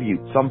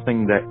contribute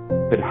something that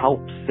could help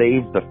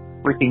save the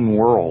freaking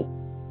world.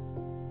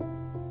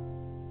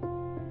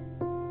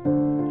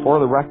 For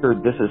the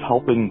record, this is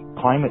helping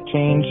climate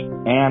change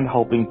and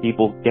helping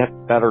people get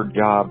better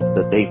jobs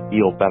that they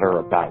feel better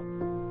about.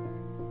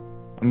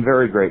 I'm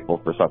very grateful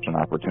for such an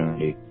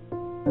opportunity.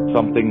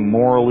 Something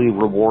morally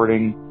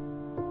rewarding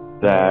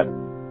that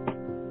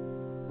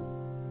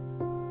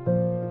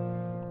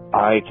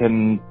I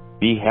can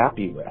be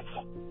happy with.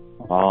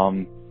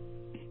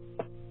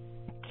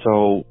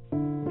 So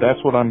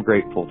that's what I'm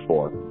grateful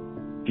for.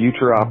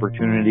 Future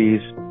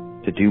opportunities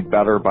to do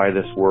better by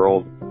this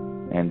world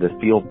and to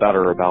feel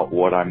better about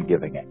what I'm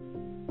giving it.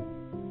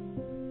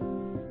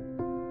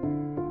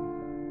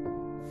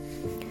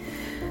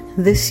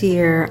 This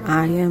year,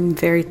 I am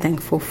very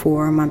thankful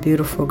for my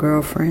beautiful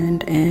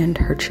girlfriend and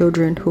her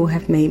children who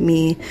have made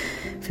me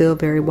feel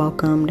very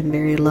welcomed and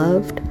very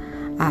loved.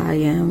 I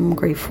am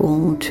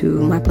grateful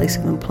to my place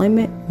of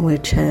employment,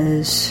 which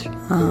has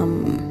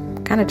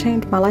kind of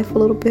changed my life a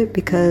little bit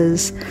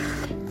because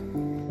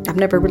I've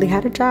never really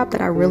had a job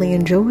that I really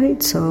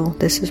enjoyed, so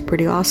this is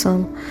pretty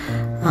awesome.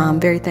 I'm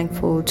very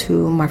thankful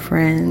to my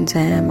friends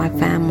and my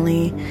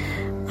family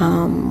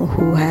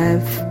who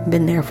have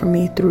been there for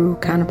me through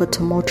kind of a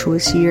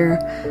tumultuous year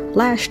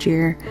last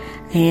year.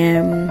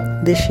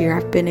 And this year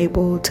I've been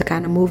able to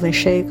kind of move and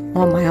shake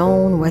on my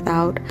own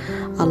without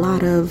a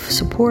lot of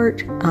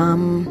support.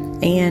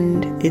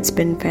 And it's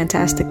been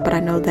fantastic, but I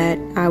know that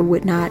I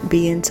would not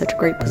be in such a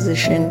great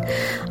position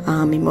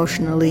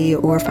emotionally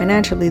or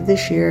financially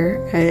this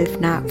year if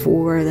not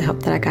for the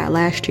help that I got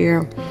last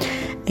year.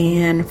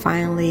 And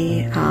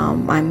finally,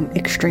 I'm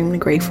extremely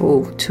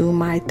grateful to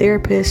my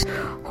therapist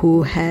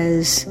who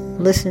has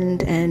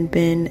listened and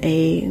been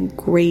a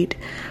great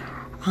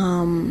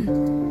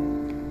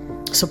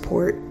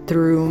support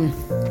through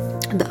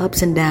the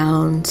ups and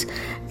downs,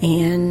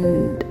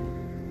 and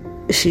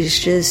she's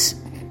just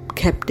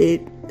kept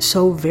it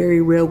so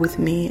very real with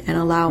me and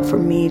allowed for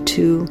me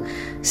to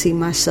see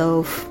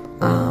myself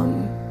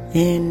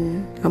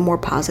in a more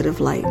positive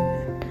light.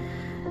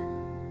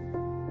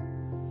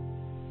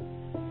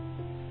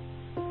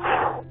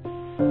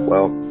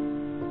 Well,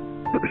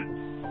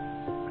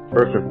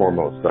 first and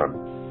foremost, I'm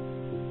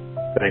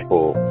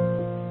thankful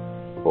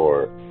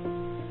for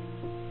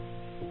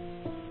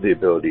the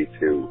ability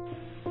to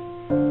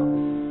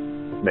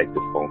make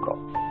this phone call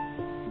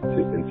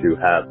and to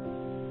have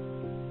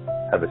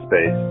a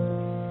space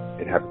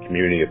and have a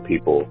community of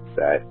people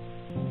that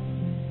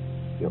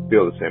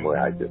feel the same way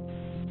I do.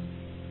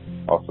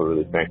 Also,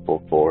 really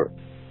thankful for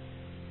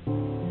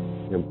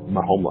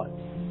my home life,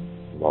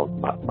 well,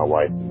 my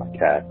wife and my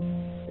cat.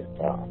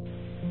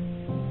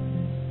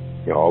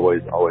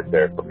 Always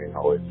there for me, and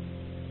always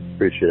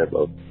appreciative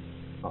of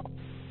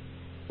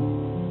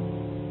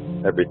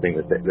everything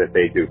that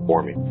they do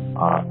for me.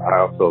 I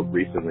also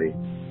recently,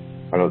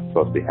 I know it's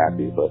supposed to be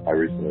happy, but I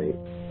recently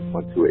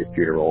went to a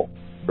funeral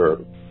for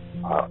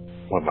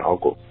one of my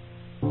uncles,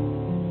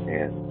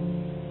 and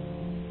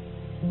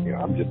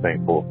I'm just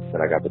thankful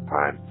that I got the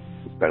time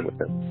to spend with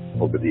him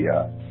over the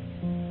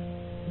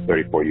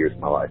 34 years of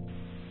my life.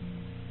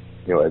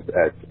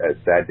 As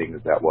saddening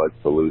as that was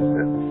to lose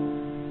him,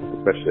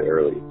 especially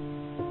early,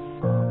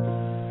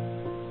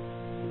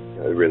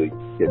 it really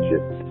gets you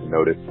to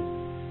notice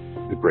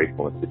the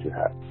gratefulness that you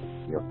have.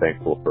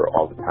 Thankful for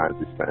all the times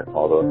we spent,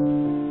 all the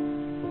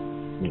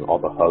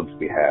hugs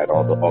we had,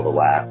 all the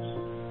laughs,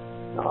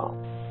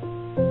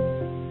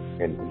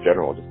 and in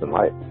general, just in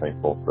life. I'm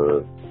thankful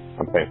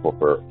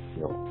for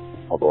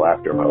all the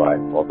laughter in my life,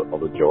 all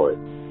the joy.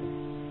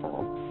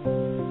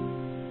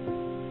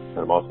 And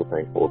I'm also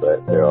thankful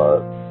that there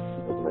are,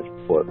 as I mentioned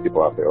before,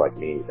 people out there like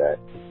me that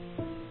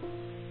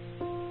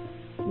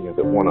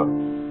that want to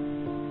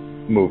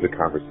move the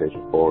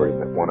conversation forward,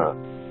 and that want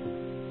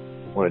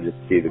to just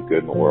see the good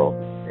in the world,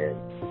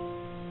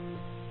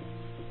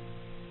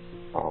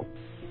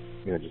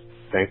 and just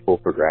thankful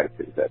for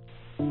gratitude. That's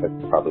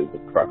probably the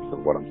crux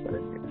of what I'm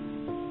saying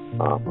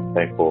here. I'm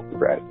thankful for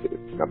gratitude.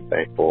 I'm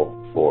thankful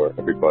for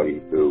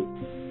everybody who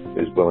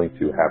is willing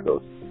to have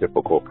those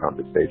difficult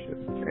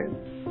conversations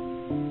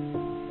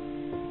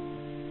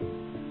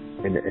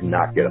and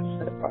not get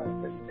upset by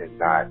it, and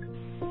not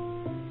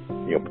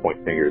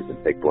point fingers and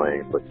take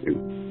blame, but to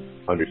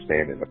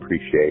understand and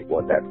appreciate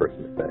what that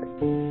person is saying.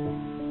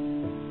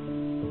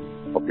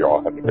 Hope you're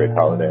all having a great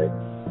holiday.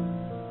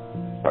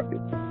 Talk to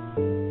you.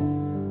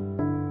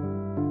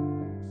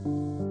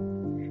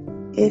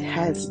 It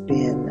has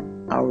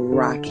been a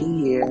rocky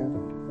year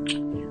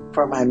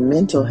for my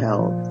mental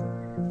health.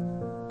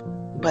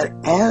 But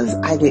as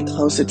I get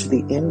closer to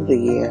the end of the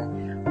year,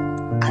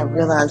 I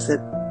realize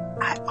that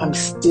I'm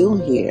still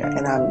here,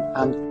 and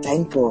I'm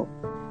thankful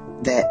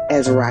that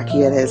as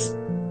rocky as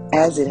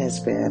it has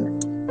been,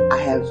 I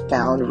have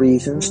found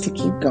reasons to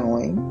keep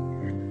going.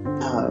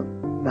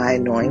 My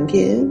annoying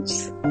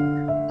kids,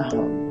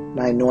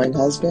 my annoying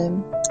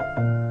husband,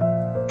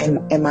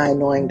 and my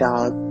annoying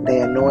dog,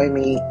 they annoy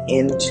me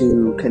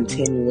into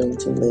continuing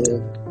to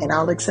live, and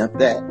I'll accept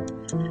that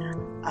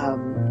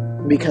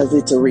because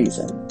it's a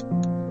reason.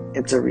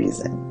 It's a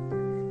reason.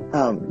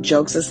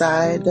 Jokes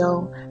aside,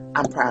 though,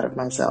 I'm proud of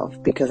myself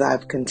because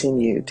I've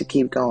continued to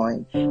keep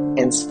going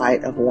in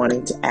spite of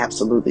wanting to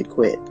absolutely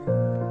quit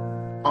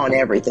on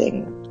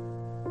everything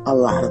a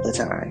lot of the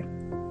time.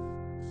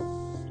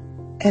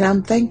 And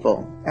I'm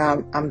thankful.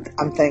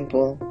 I'm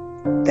thankful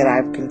that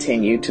I've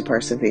continued to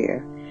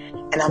persevere.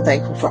 And I'm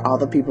thankful for all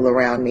the people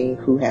around me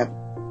who have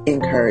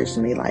encouraged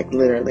me. Like,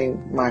 literally,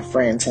 my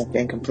friends have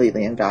been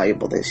completely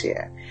invaluable this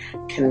year.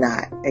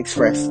 Cannot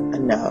express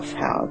enough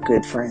how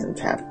good friends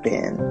have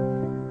been.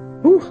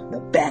 Whew, the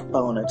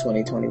backbone of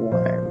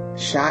 2021.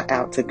 Shout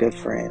out to good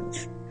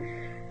friends.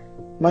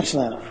 Much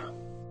love.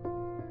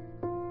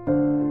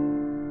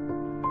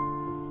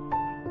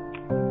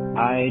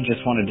 I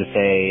just wanted to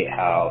say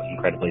how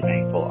incredibly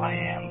thankful I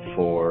am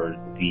for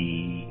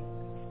the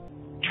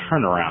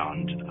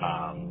turnaround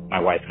my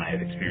wife and I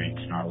have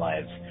experienced in our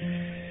lives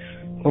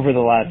over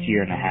the last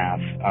year and a half.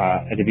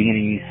 At the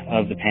beginning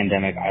of the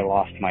pandemic, I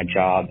lost my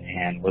job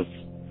and was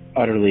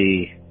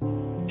utterly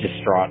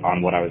distraught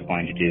on what I was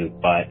going to do,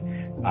 but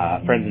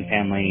friends and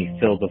family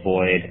filled the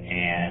void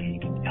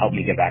and helped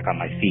me get back on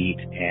my feet,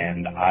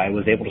 and I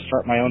was able to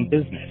start my own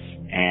business.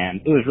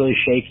 And it was really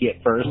shaky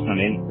at first, and I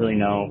didn't really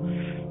know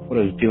what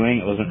I was doing.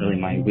 It wasn't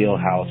really my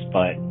wheelhouse,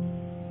 but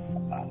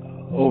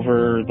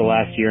over the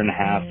last year and a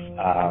half,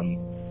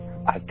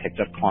 I've picked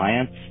up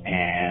clients,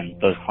 and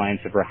those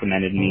clients have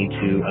recommended me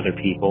to other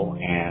people,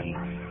 and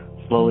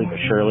slowly but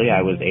surely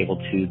I was able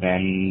to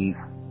then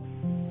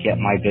get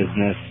my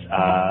business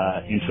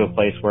into a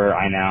place where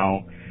I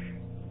now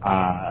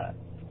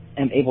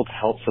am able to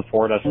help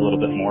support us a little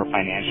bit more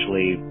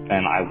financially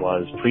than I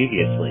was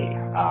previously.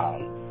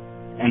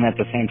 And at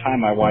the same time,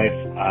 my wife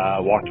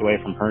walked away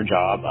from her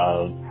job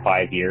of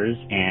 5 years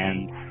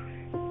and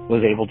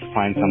was able to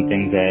find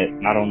something that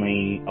not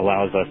only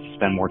allows us to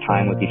spend more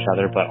time with each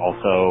other, but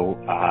also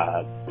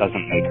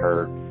doesn't make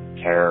her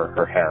tear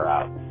her hair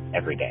out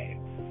every day.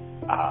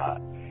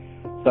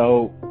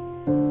 So,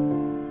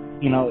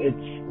 you know,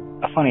 it's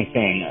a funny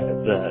thing,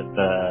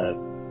 the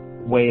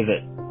way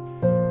that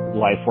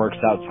life works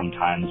out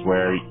sometimes,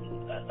 where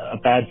a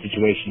bad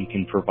situation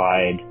can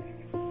provide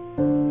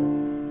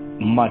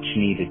much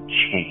needed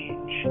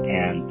change,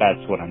 and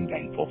that's what I'm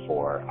thankful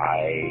for.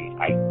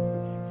 I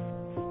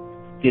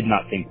did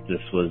not think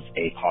this was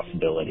a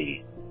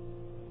possibility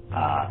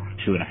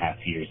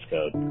 2.5 years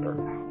ago, or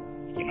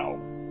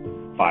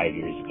 5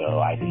 years ago.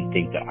 I didn't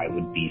think that I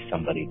would be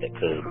somebody that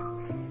could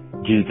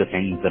do the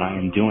things that I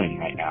am doing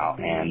right now,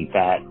 and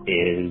that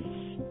is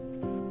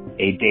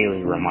a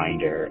daily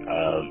reminder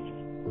of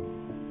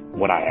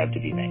what I have to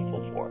be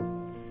thankful for.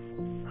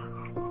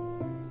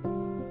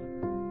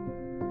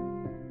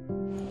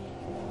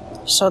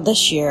 So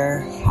this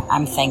year,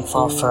 I'm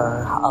thankful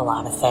for a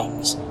lot of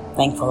things.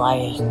 Thankful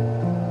I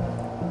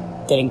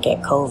didn't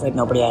get COVID.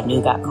 Nobody I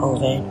knew got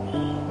COVID.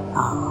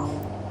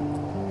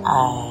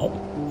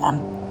 I'm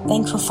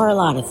thankful for a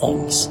lot of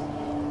things.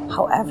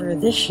 However,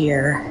 this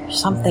year,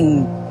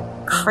 something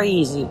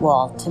crazy,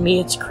 well, to me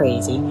it's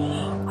crazy.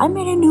 I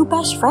made a new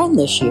best friend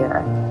this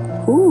year.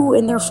 Who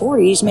in their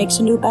 40s makes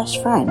a new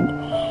best friend?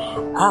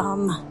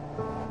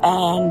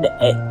 And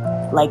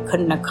it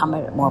couldn't have come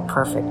at a more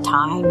perfect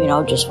time,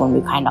 just when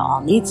we kind of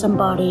all need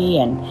somebody.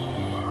 And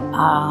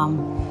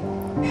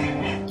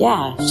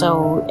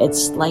so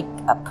it's like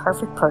a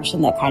perfect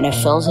person that kind of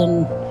fills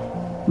in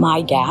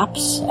my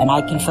gaps, and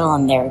I can fill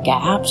in their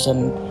gaps,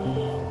 and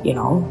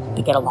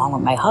to get along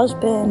with my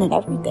husband and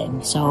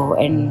everything. So,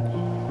 and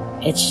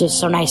it's just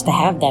so nice to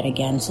have that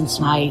again, since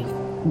my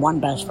one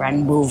best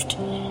friend moved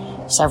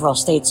several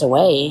states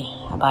away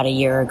about a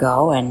year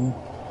ago. And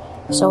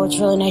so it's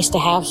really nice to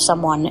have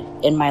someone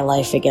in my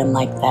life again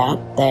like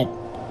that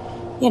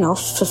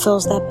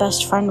fulfills that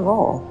best friend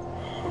role.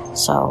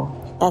 So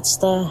that's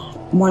the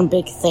one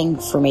big thing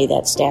for me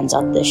that stands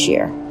out this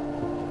year.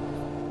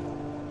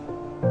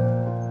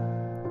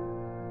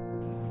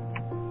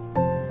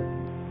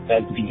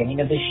 At the beginning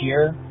of this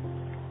year,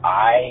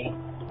 I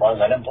was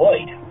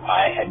unemployed.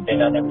 I had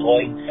been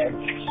unemployed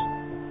since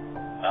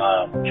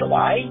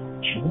July,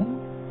 June,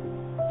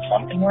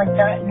 something like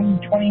that in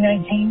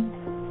 2019.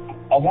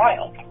 A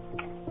while.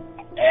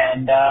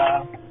 And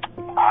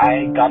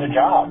I got a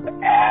job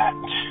at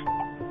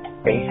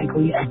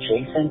basically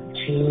adjacent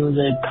to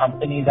the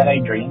company that I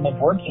dream of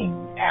working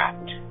at.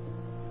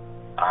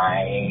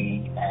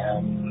 I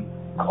am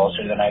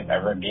closer than I've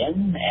ever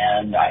been,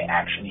 and I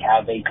actually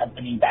have a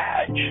company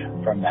badge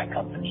from that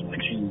company,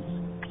 which is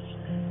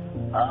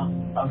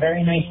a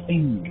very nice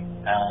thing.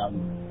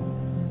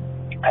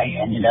 I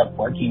ended up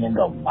working in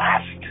the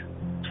last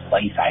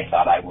place I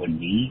thought I would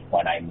be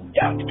when I moved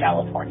out to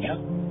California,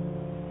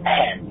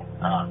 and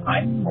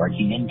I'm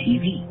working in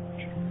TV.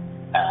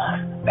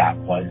 That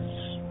was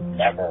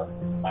never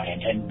my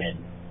intention,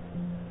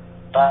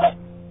 but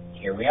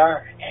here we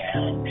are.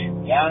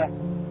 And yeah,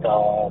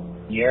 the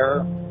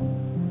year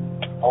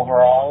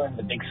overall in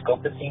the big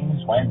scope of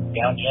things went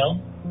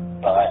downhill,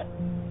 but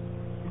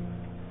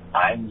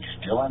I'm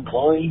still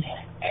employed,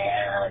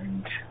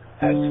 and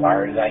as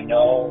far as I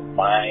know,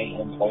 my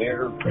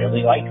employer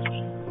really likes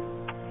me,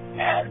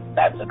 and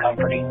that's a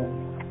comforting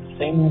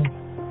thing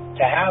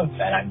to have,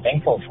 and I'm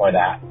thankful for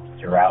that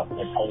throughout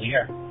this whole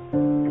year.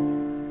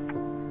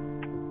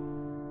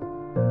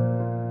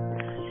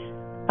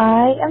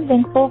 I am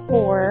thankful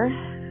for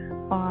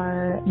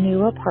our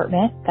new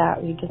apartment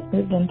that we just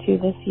moved into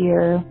this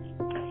year.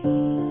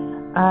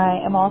 I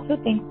am also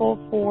thankful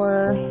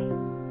for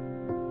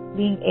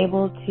being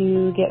able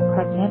to get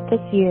pregnant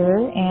this year,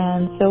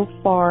 and so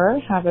far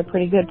have a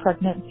pretty good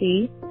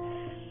pregnancy.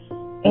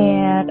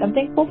 And I'm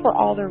thankful for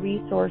all the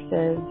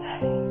resources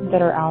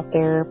that are out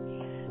there,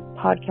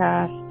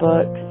 podcasts,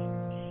 books,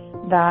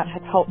 that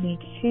have helped me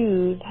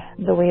choose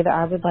the way that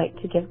I would like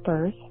to give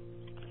birth.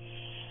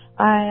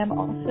 I am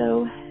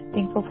also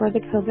thankful for the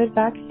COVID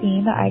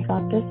vaccine that I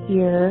got this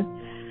year.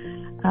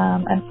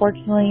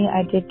 Unfortunately,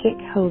 I did get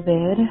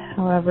COVID.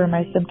 However,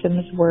 my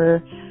symptoms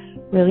were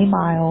really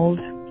mild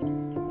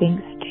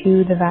thanks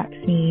to the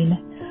vaccine.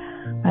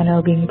 I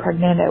know being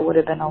pregnant, it would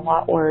have been a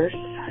lot worse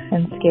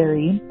and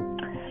scary.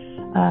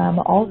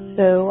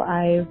 Also,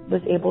 I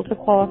was able to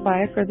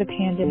qualify for the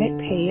pandemic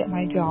pay at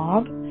my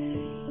job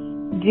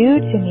due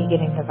to me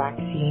getting the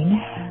vaccine.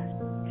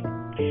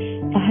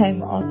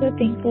 I'm also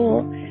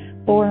thankful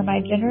for my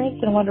generous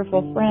and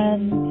wonderful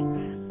friends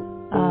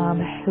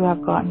who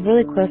I've gotten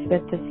really close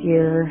with this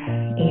year,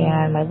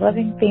 and my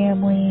loving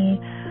family,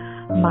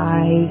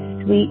 my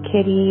sweet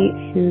kitty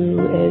who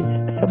is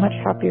so much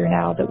happier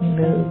now that we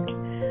moved.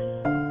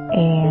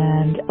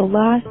 And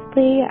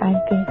lastly, I'm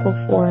thankful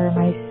for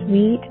my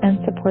sweet and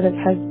supportive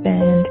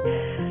husband,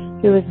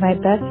 who is my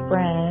best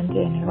friend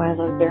and who I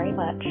love very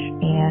much.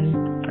 And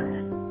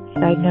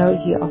side note,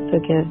 he also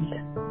gives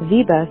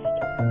the best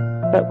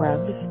foot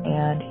rubs,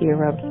 and he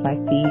rubs my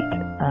feet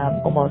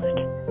almost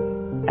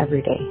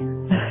every day.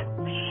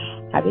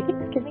 Happy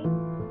Thanksgiving.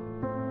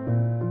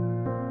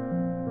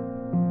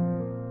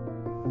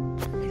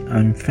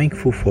 I'm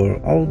thankful for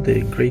all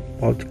the great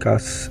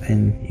podcasts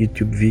and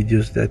YouTube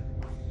videos that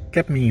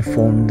kept me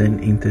informed and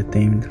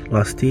entertained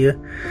last year.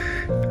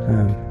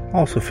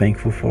 Also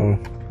thankful for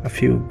a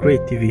few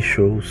great TV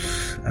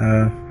shows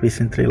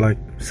recently, like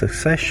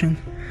Succession.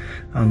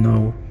 I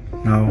know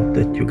now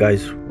that you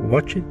guys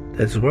watch it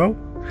as well,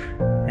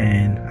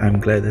 and I'm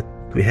glad that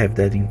we have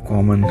that in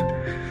common,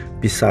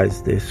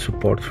 besides the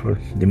support for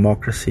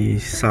democracy,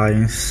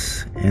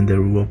 science, and the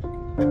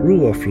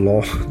rule of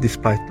law,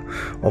 despite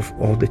of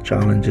all the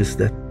challenges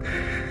that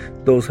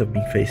those have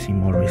been facing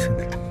more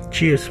recently.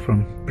 Cheers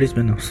from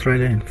Brisbane,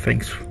 Australia, and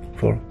thanks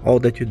for all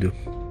that you do.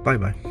 Bye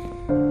bye.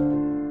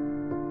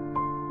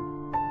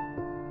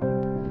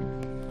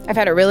 I've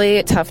had a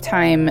really tough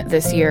time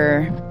this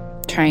year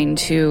trying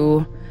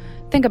to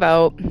think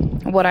about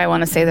what I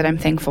want to say that I'm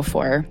thankful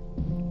for,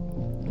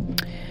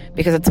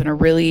 because it's been a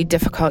really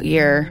difficult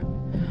year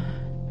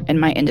in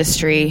my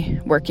industry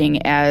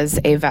working as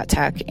a vet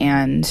tech,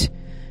 and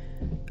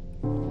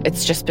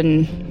it's just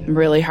been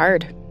really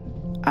hard.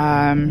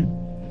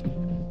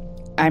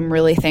 I'm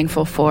really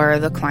thankful for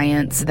the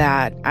clients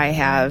that I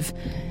have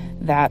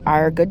that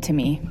are good to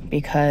me,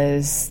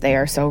 because they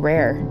are so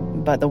rare,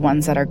 but the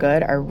ones that are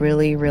good are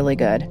really, really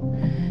good.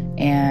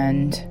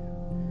 And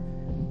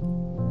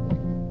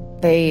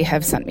they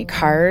have sent me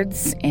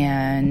cards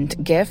and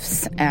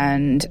gifts,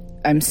 and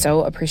I'm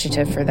so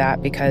appreciative for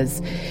that,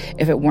 because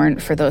if it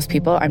weren't for those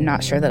people, I'm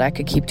not sure that I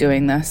could keep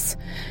doing this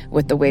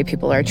with the way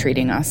people are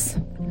treating us.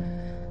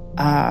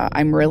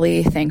 I'm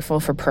really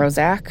thankful for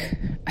Prozac.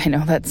 I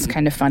know that's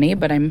kind of funny,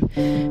 but I'm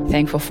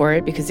thankful for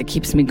it because it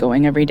keeps me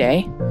going every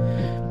day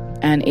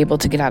and able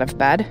to get out of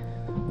bed,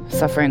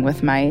 suffering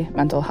with my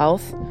mental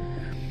health.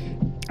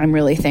 I'm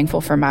really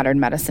thankful for modern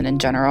medicine in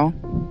general.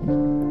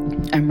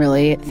 I'm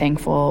really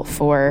thankful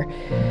for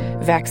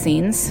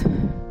vaccines.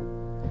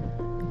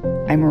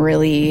 I'm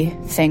really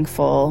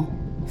thankful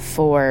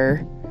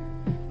for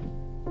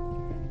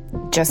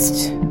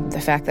just the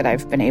fact that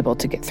I've been able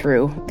to get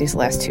through these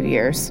last 2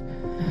 years.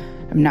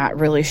 I'm not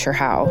really sure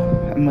how.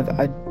 I'm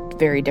a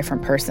very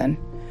different person,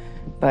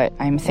 but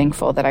I'm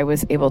thankful that I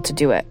was able to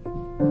do it.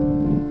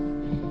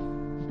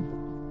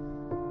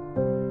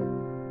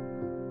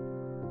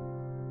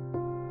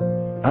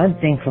 I'm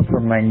thankful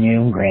for my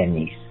new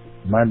grandniece,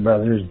 my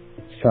brother's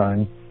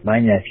son, my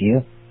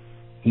nephew.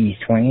 He's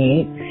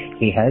 28.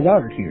 he had a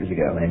daughter 2 years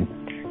ago, and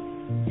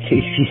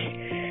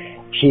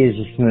she is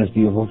just the most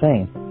beautiful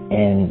thing,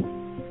 and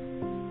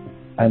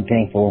I'm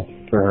thankful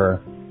for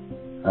her.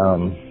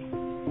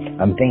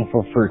 I'm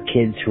thankful for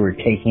kids who are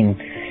taking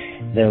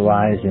their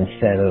lives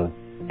instead of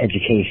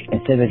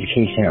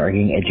education or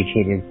getting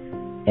educated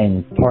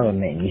in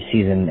Parliament. You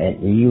see them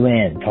at the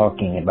UN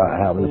talking about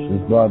how this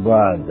is blah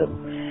blah,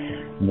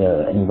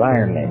 the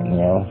environment, you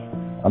know.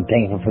 I'm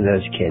thankful for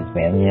those kids,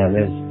 man. You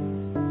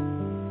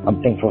know, I'm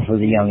thankful for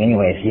the young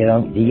anyways. You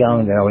know, the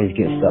young, they always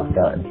get stuff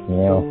done, you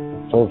know.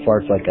 Old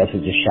farts like us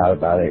would just shout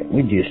about it.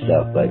 We do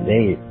stuff, but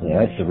they, you know,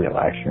 that's the real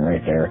action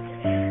right there.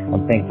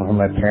 I'm thankful for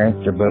my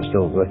parents. They're both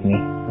still with me.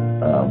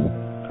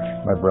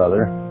 My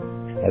brother.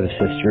 I have a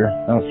sister.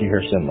 I don't see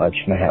her so much,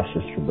 my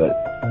half-sister, but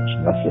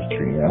she's my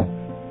sister, you know.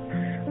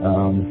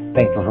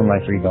 Thankful for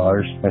my 3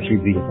 daughters, my 3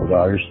 beautiful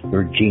daughters.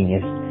 They're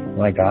genius.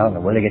 Like, I don't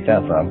know where they get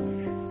that from.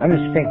 I'm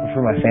just thankful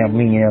for my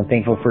family, you know,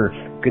 thankful for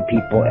good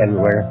people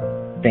everywhere.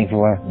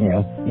 Thankful, you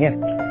know, yeah.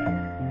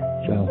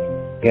 So,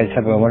 you guys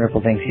have a wonderful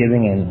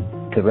Thanksgiving, and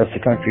to the rest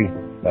of the country,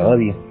 I love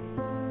you.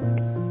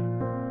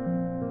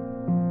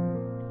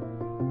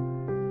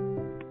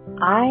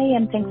 I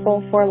am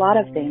thankful for a lot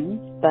of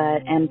things,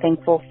 but am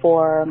thankful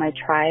for my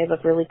tribe of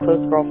really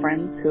close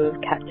girlfriends who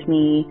have kept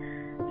me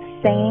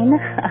sane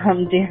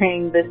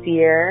during this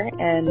year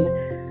and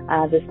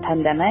this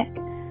pandemic.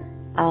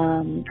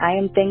 I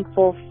am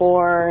thankful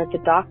for the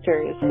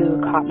doctors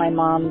who caught my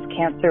mom's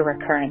cancer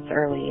recurrence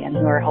early and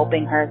who are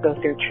helping her go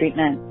through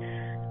treatment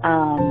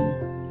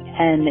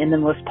and in the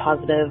most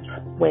positive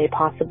way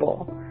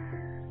possible.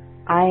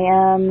 I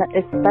am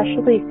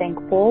especially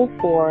thankful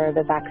for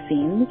the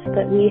vaccines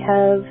that we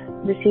have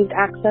received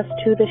access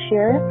to this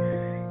year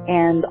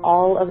and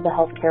all of the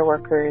healthcare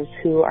workers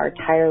who are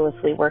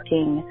tirelessly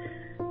working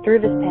through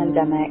this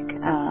pandemic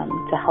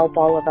to help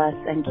all of us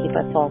and keep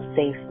us all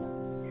safe.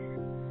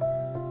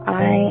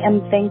 I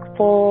am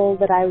thankful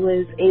that I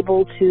was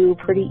able to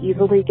pretty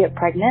easily get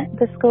pregnant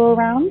this go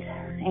around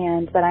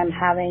and that I'm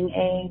having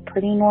a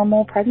pretty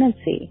normal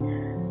pregnancy.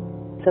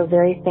 So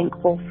very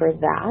thankful for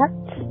that.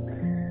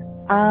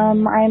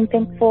 I'm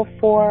thankful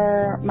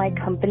for my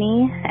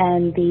company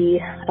and the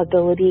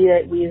ability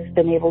that we've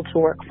been able to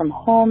work from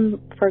home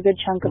for a good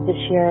chunk of this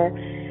year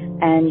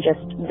and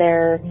just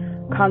their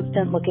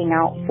constant looking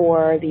out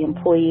for the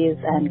employees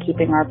and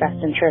keeping our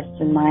best interests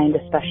in mind,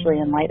 especially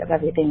in light of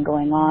everything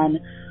going on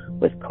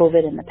with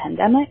COVID and the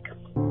pandemic.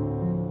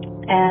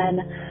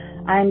 And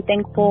I'm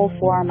thankful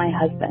for my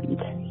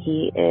husband.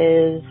 He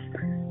is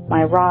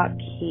my rock.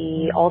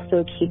 He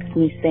also keeps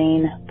me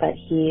sane, but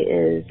he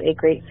is a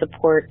great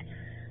support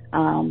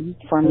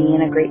for me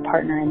and a great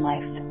partner in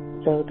life.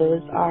 So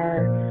those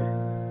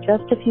are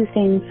just a few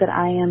things that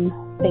I am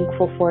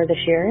thankful for this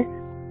year.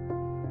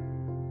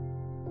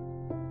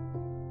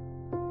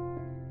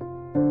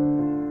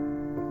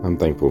 I'm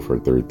thankful for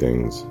 3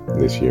 things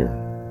this year.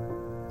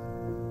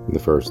 The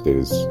first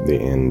is the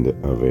end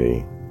of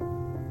a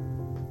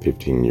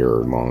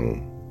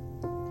 15-year-long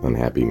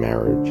unhappy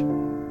marriage.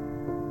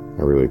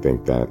 I really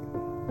think that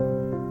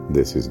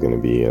this is going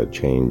to be a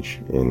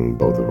change in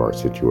both of our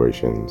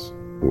situations,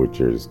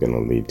 which is going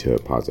to lead to a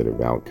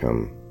positive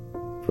outcome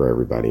for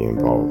everybody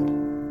involved.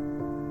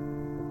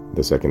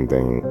 The second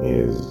thing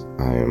is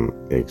I am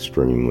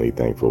extremely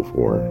thankful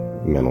for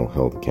mental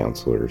health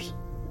counselors.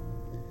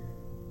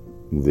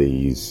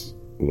 These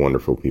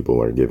wonderful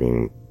people are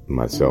giving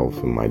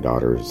myself and my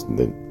daughters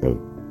the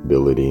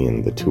ability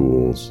and the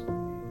tools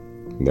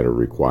that are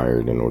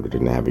required in order to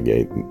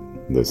navigate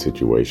the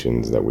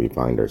situations that we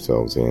find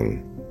ourselves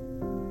in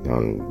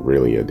on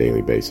really a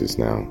daily basis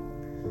now,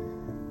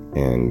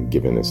 and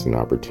giving us an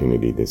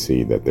opportunity to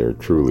see that there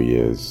truly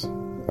is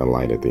a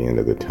light at the end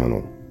of the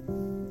tunnel.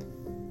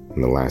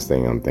 And the last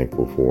thing I'm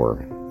thankful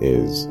for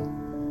is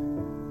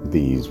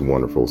these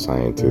wonderful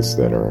scientists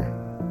that are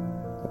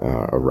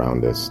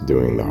around us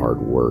doing the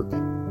hard work.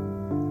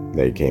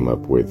 They came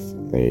up with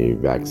a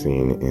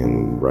vaccine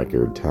in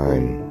record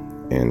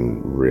time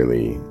and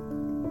really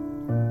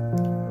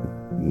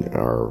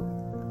are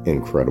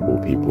incredible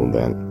people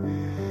that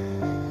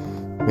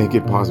make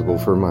it possible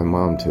for my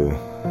mom to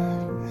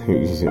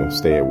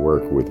stay at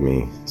work with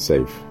me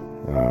safe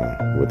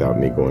without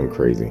me going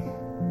crazy.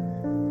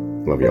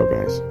 Love y'all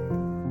guys.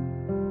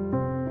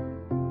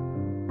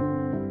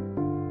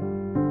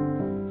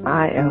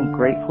 I am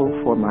grateful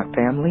for my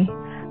family,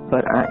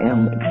 but I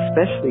am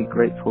especially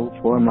grateful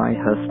for my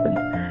husband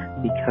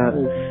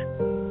because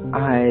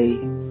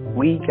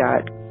we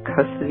got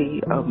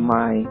custody of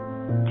my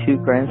 2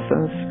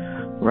 grandsons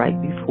right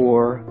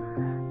before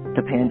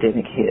the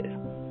pandemic hit.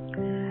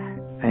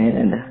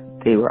 And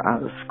they were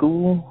out of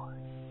school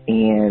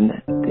and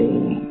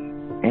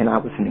I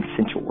was an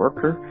essential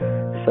worker,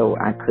 so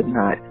I could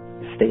not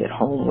stay at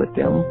home with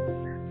them.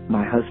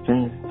 My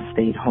husband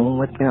stayed home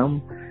with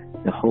them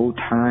the whole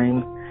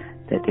time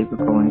that they were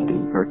going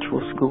through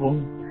virtual school,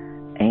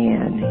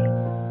 and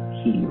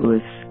he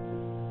was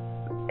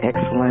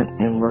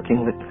excellent in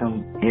working with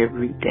them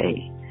every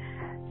day.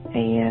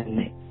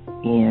 And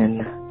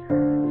in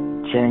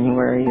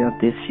January of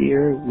this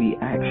year, we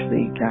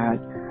actually got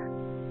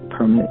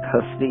permanent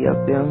custody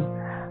of them.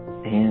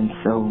 And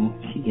so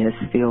he has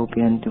still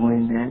been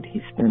doing that.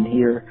 He's been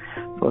here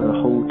for the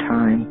whole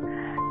time.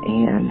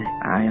 And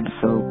I am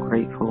so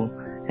grateful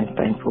and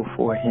thankful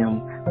for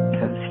him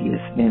because he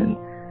has been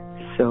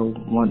so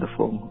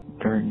wonderful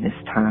during this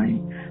time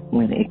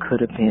when it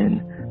could have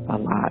been a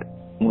lot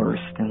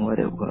worse than what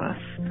it was.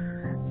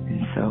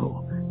 And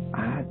so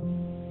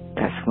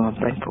that's what I'm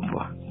thankful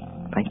for.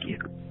 Thank you.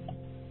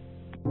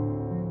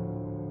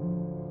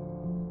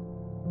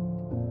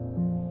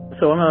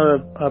 So I'm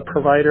a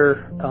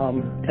provider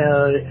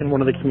in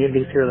one of the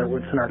communities here that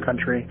works in our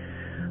country.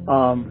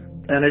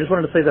 And I just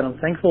wanted to say that I'm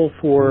thankful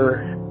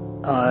for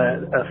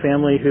a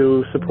family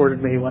who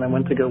supported me when I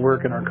went to go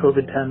work in our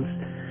COVID tents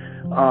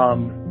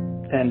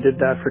and did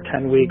that for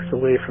 10 weeks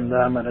away from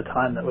them at a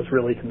time that was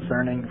really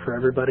concerning for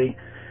everybody.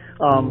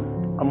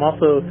 I'm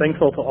also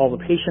thankful to all the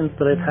patients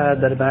that I've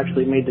had that have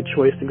actually made the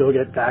choice to go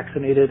get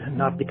vaccinated,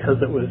 not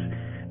because it was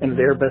in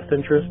their best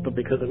interest, but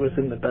because it was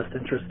in the best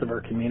interest of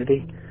our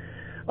community.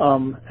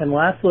 And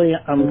lastly,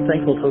 I'm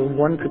thankful to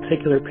one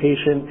particular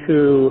patient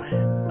who,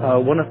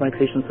 one of my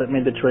patients that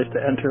made the choice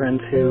to enter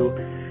into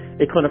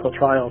a clinical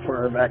trial for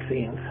our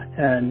vaccines.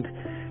 And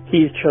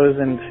he's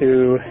chosen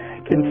to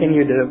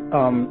continue to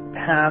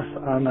pass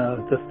on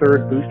the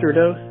third booster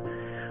dose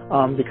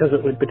because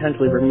it would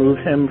potentially remove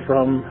him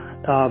from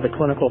the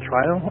clinical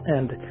trial.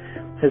 And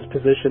his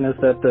position is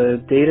that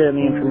the data and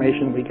the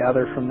information we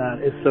gather from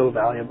that is so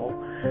valuable.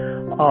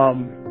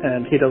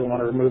 And he doesn't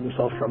want to remove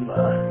himself from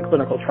the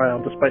clinical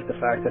trial despite the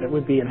fact that it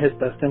would be in his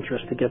best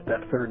interest to get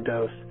that third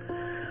dose.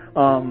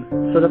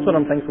 So that's what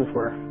I'm thankful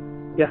for.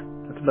 Yeah,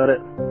 that's about it.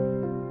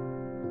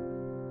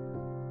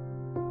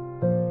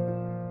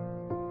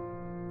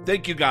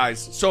 Thank you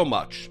guys so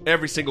much,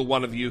 every single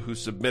one of you who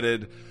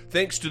submitted.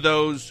 Thanks to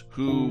those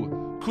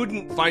who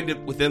couldn't find it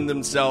within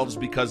themselves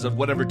because of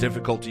whatever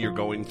difficulty you're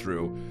going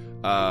through.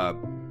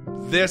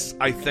 This,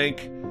 I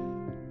think,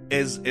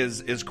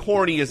 as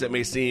corny as it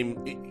may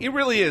seem, it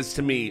really is,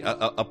 to me,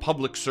 a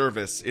public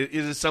service. It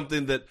is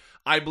something that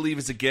I believe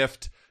is a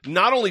gift,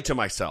 not only to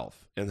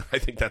myself, and I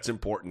think that's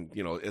important,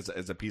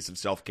 as a piece of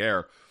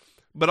self-care,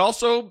 but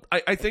also,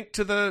 I think,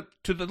 to the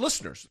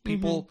listeners.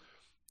 People,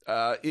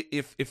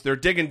 if they're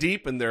digging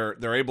deep and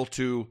they're able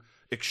to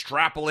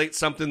extrapolate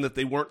something that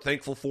they weren't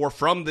thankful for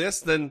from this,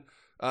 then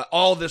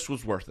all this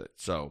was worth it.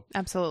 So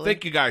absolutely,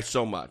 thank you guys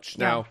so much.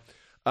 Yeah.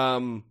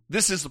 Now,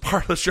 this is the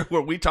part of the show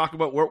where we talk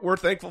about what we're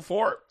thankful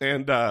for,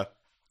 and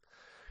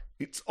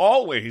it's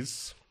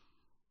always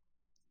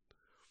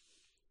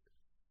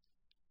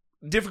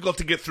difficult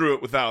to get through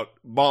it without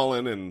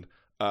bawling, and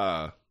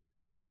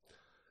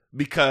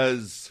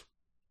because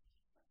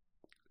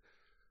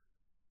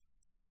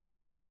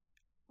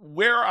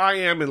where I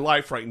am in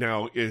life right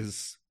now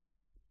is,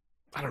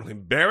 I don't know,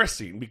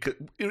 embarrassing, because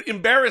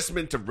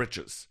embarrassment of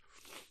riches.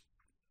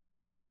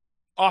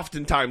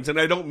 Oftentimes, and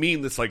I don't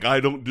mean this like I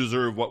don't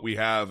deserve what we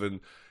have, and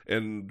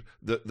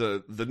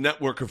the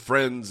network of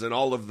friends and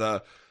all of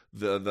the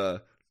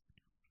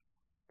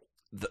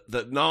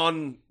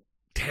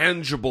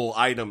non-tangible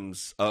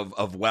items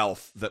of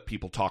wealth that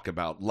people talk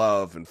about,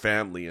 love and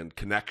family and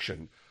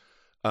connection.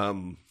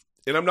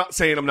 And I'm not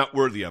saying I'm not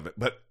worthy of it,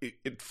 but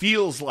it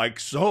feels like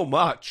so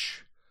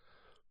much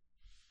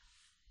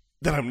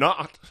that I'm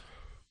not.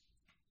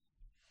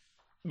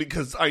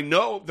 Because I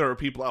know there are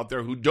people out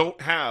there who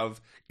don't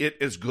have it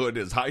as good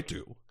as I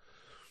do.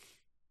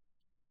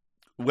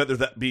 Whether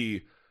that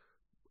be,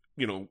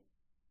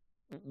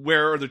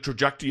 where the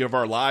trajectory of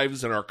our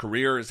lives and our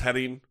career is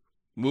heading,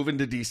 moving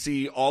to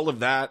DC, all of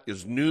that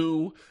is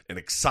new and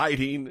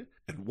exciting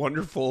and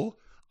wonderful.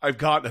 I've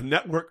got a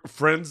network of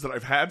friends that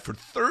I've had for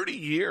 30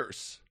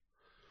 years,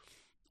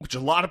 which a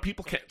lot of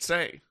people can't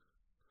say.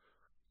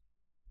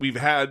 We've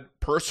had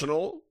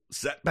personal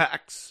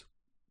setbacks,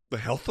 the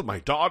health of my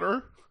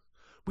daughter.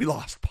 We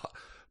lost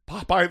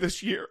Popeye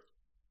this year.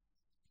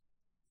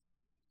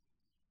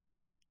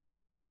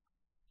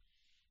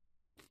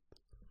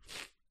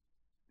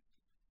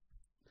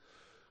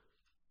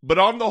 But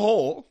on the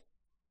whole,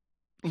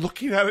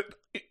 looking at it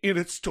in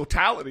its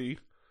totality,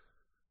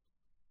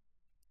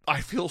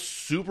 I feel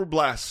super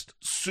blessed,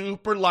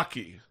 super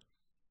lucky,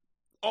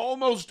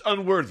 almost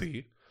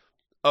unworthy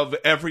of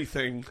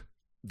everything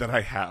that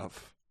I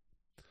have.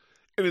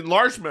 And in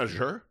large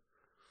measure,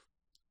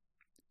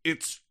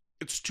 it's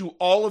to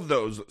all of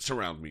those that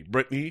surround me.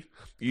 Brittany,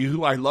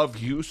 you, I love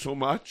you so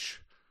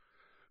much.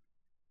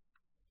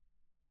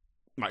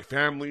 My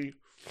family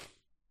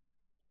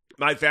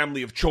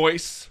of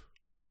choice,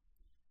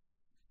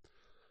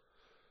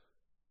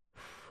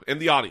 and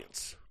the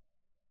audience.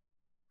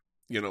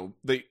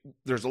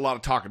 There's a lot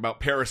of talk about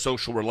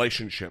parasocial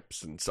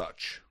relationships and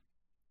such.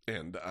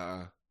 And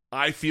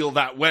I feel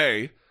that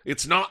way.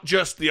 It's not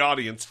just the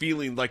audience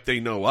feeling like they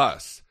know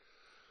us.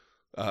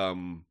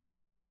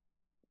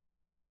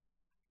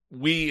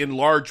 We, in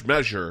large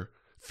measure,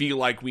 feel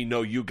like we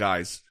know you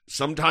guys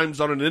sometimes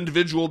on an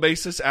individual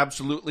basis,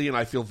 absolutely, and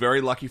I feel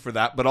very lucky for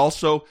that, but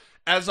also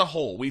as a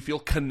whole, we feel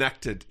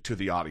connected to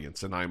the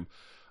audience, and I'm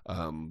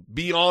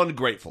beyond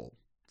grateful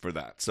for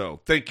that.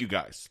 So thank you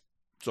guys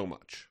so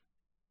much.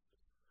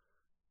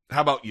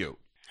 How about you?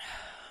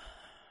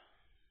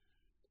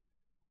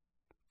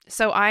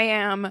 So I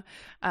am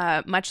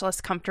much less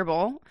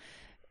comfortable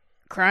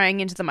crying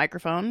into the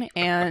microphone,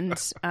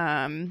 and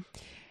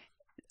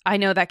I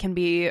know that can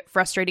be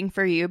frustrating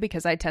for you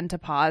because I tend to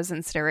pause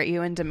and stare at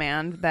you and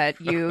demand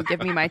that you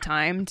give me my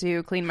time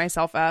to clean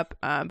myself up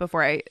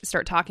before I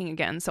start talking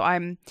again. So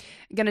I'm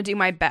going to do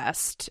my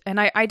best. And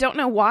I don't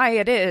know why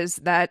it is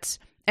that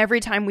every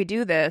time we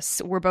do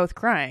this, we're both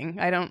crying.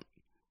 I don't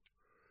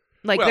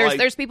like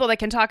there's people that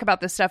can talk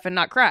about this stuff and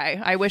not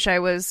cry. I wish I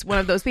was one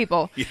of those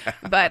people,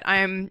 but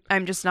I'm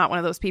just not one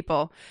of those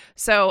people.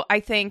 So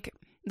I think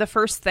the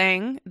first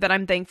thing that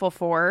I'm thankful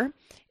for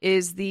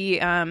is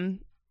the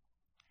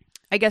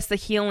I guess the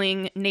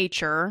healing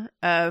nature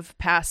of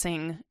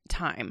passing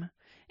time.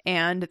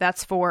 And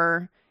that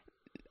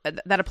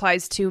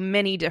applies to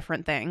many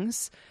different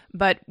things.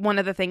 But one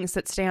of the things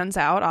that stands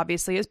out,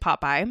 obviously, is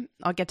Popeye.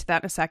 I'll get to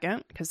that in a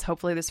second, because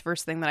hopefully this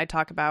first thing that I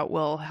talk about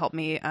will help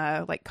me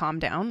calm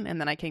down, and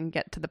then I can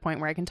get to the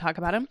point where I can talk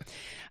about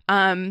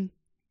him.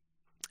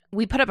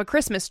 We put up a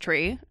Christmas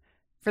tree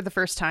for the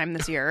first time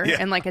this year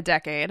in like a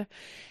decade.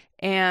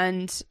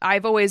 And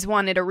I've always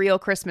wanted a real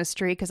Christmas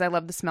tree because I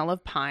love the smell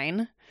of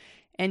pine.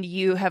 And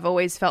you have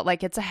always felt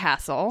like it's a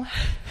hassle.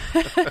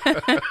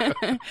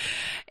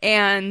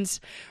 And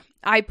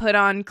I put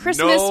on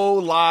Christmas... No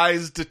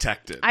lies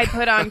detected. I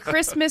put on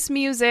Christmas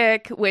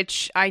music,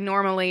 which I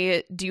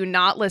normally do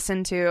not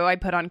listen to. I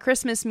put on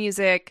Christmas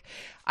music.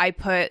 I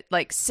put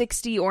like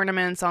 60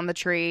 ornaments on the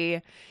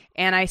tree.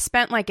 And I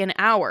spent like an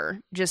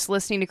hour just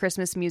listening to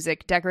Christmas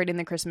music, decorating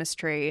the Christmas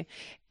tree.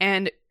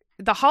 And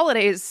the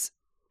holidays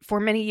for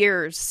many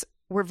years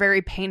were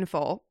very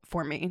painful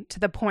for me, to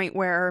the point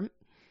where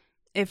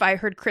if I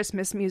heard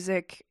Christmas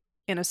music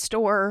in a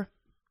store,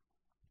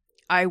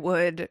 I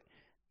would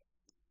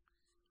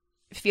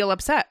feel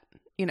upset,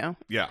 you know?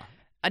 Yeah.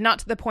 Not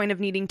to the point of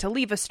needing to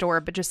leave a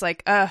store, but just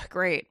like,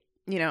 great,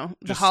 you know,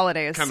 the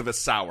holidays. Kind of a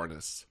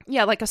sourness.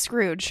 Yeah, like a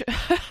Scrooge.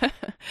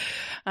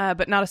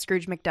 But not a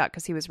Scrooge McDuck,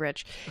 because he was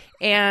rich.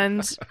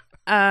 And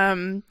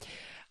I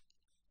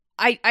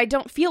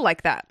don't feel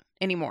like that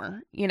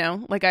anymore, you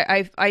know? Like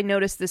I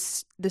noticed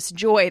this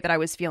joy that I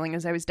was feeling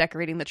as I was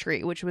decorating the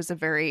tree, which was a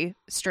very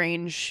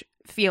strange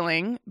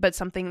feeling, but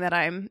something that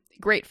I'm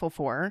grateful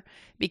for,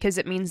 because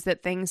it means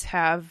that things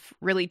have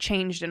really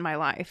changed in my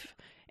life,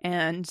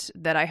 and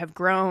that I have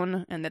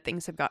grown, and that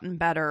things have gotten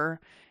better.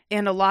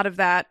 And a lot of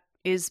that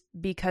is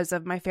because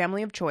of my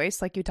family of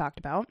choice, like you talked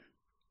about.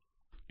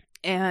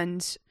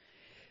 And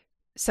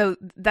so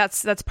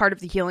that's part of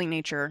the healing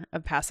nature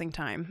of passing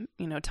time.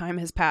 You know, time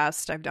has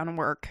passed. I've done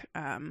work.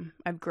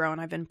 I've grown.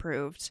 I've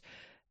improved.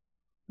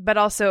 But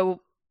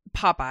also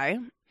Popeye.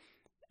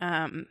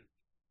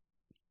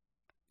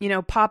 You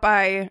know,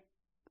 Popeye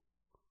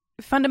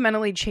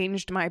fundamentally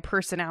changed my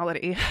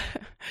personality.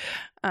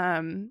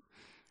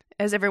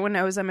 As everyone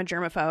knows, I'm a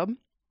germaphobe.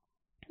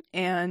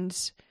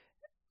 And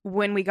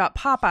when we got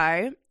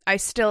Popeye, I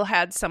still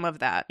had some of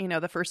that. You know,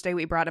 the first day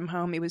we brought him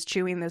home, he was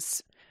chewing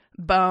this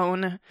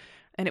bone,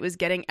 and it was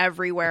getting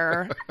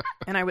everywhere.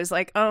 And I was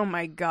like, oh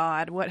my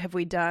God, what have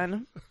we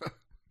done?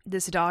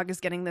 This dog is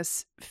getting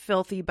this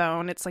filthy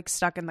bone. It's like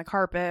stuck in the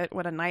carpet.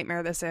 What a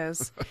nightmare this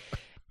is.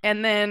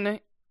 And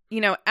then,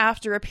 you know,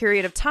 after a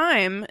period of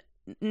time,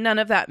 none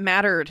of that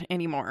mattered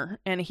anymore.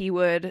 And he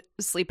would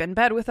sleep in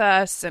bed with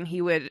us, and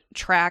he would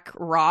track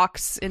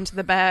rocks into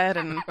the bed,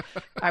 and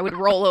I would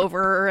roll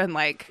over, and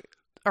like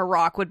a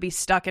rock would be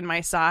stuck in my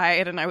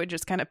side, and I would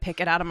just kind of pick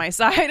it out of my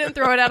side and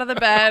throw it out of the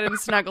bed and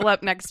snuggle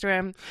up next to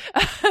him.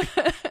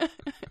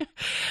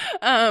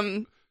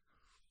 And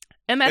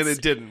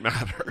it didn't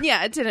matter.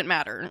 Yeah, it didn't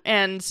matter.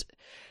 And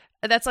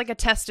that's like a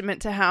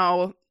testament to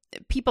how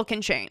people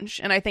can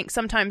change. And I think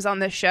sometimes on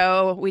this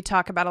show, we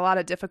talk about a lot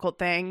of difficult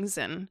things,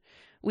 and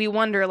we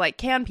wonder, like,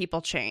 can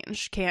people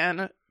change?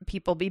 Can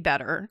people be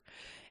better?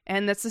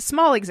 And that's a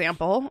small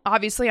example.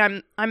 Obviously,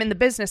 I'm in the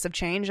business of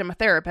change. I'm a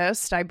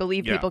therapist. I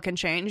believe people can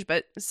change,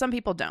 but some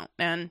people don't.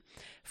 And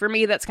for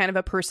me, that's kind of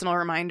a personal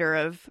reminder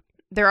of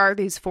there are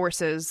these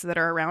forces that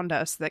are around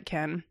us that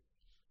can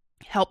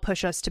help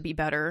push us to be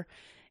better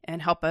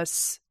and help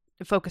us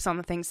focus on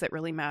the things that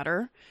really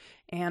matter.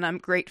 And I'm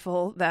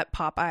grateful that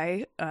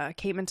Popeye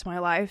came into my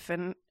life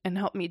and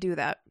helped me do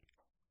that.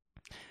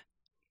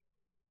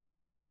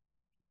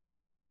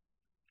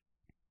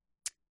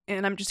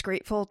 And I'm just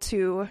grateful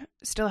to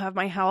still have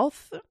my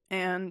health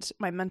and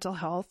my mental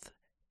health.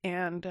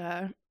 And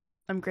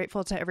I'm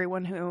grateful to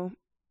everyone who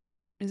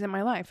is in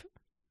my life.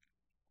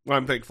 Well,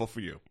 I'm thankful for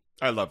you.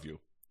 I love you.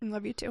 I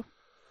love you too.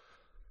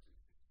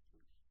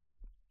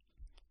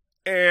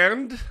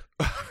 And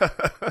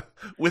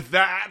with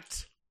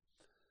that,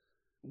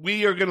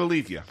 we are going to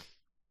leave you.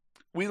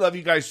 We love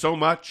you guys so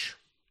much.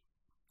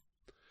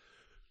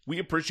 We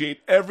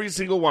appreciate every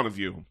single one of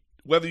you,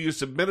 whether you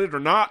submit it or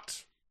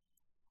not.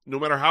 no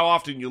matter how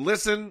often you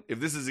listen, if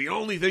this is the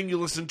only thing you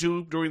listen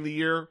to during the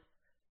year,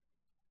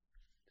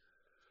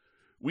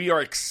 we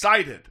are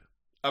excited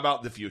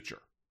about the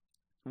future.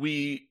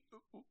 We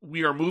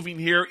are moving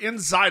here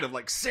inside of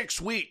like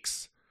 6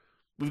 weeks.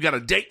 We've got a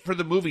date for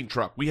the moving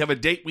truck. We have a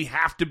date we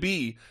have to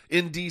be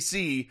in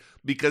D.C.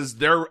 because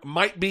there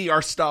might be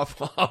our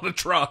stuff on a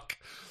truck.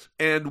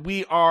 And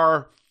we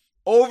are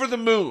over the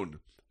moon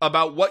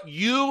about what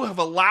you have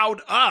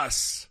allowed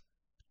us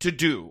to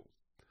do.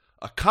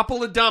 A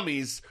couple of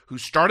dummies who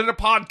started a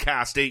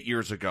podcast 8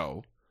 years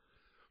ago.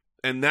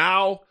 And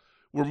now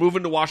we're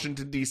moving to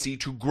Washington, D.C.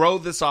 to grow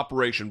this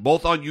operation,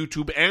 both on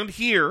YouTube and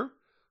here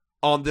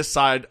on this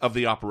side of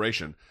the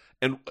operation.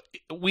 And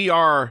we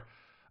are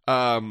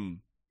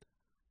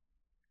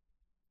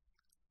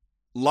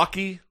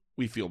lucky.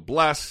 We feel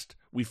blessed.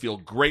 We feel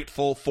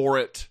grateful for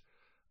it.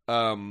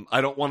 I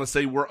don't want to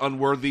say we're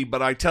unworthy,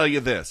 but I tell you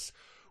this.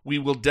 We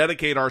will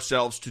dedicate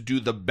ourselves to do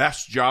the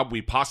best job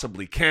we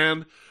possibly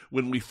can.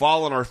 When we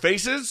fall on our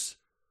faces,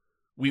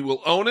 we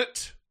will own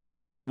it.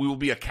 We will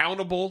be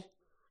accountable.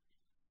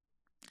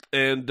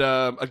 And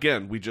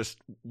again,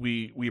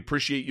 we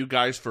appreciate you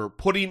guys for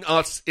putting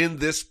us in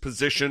this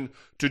position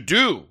to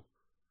do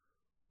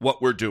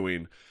what we're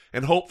doing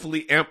and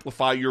hopefully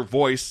amplify your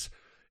voice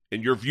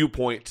and your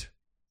viewpoint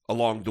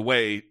along the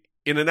way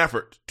in an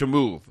effort to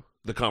move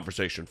the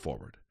conversation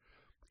forward.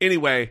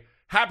 Anyway,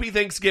 happy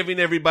Thanksgiving,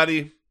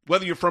 everybody.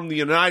 Whether you're from the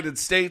United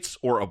States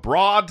or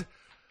abroad,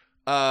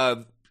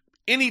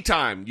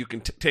 anytime you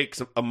can take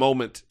a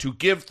moment to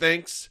give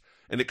thanks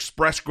and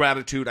express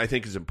gratitude, I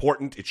think is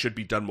important. It should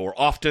be done more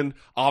often.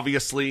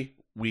 Obviously,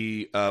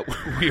 we are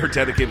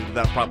dedicated to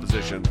that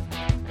proposition.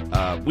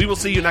 We will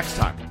see you next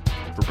time.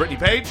 For Brittany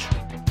Page,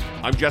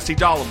 I'm Jesse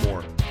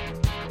Dollimore.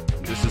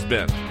 This has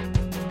been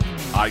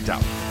I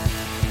Doubt.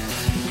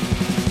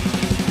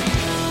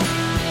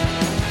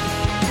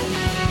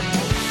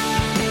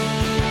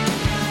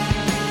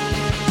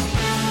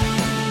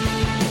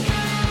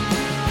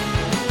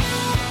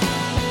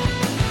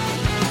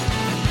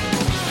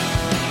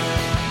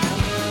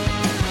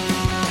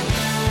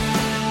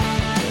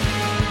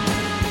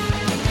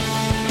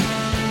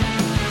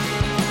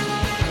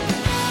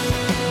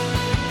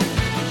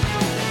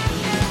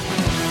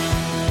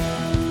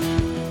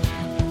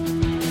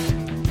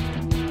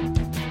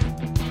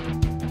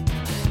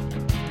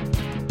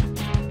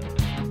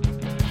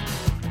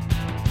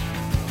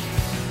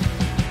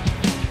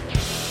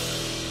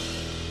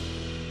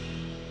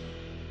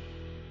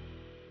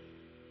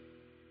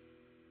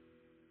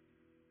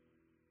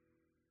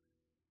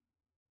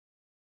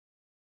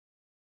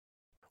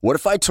 What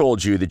if I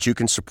told you that you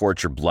can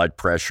support your blood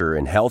pressure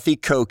and healthy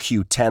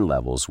CoQ10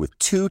 levels with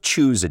 2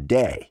 chews a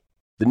day?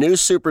 The new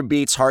Super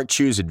Beats Heart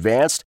Chews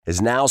Advanced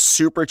is now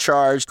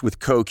supercharged with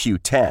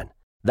CoQ10.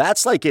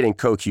 That's like getting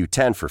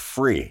CoQ10 for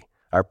free.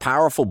 Our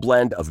powerful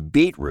blend of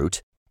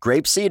beetroot,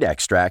 grapeseed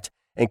extract,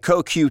 and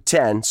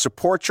CoQ10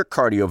 supports your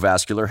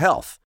cardiovascular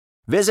health.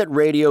 Visit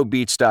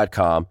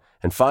RadioBeats.com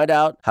and find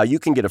out how you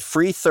can get a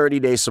free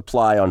 30-day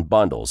supply on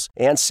bundles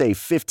and save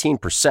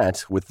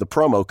 15% with the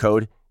promo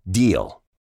code DEAL.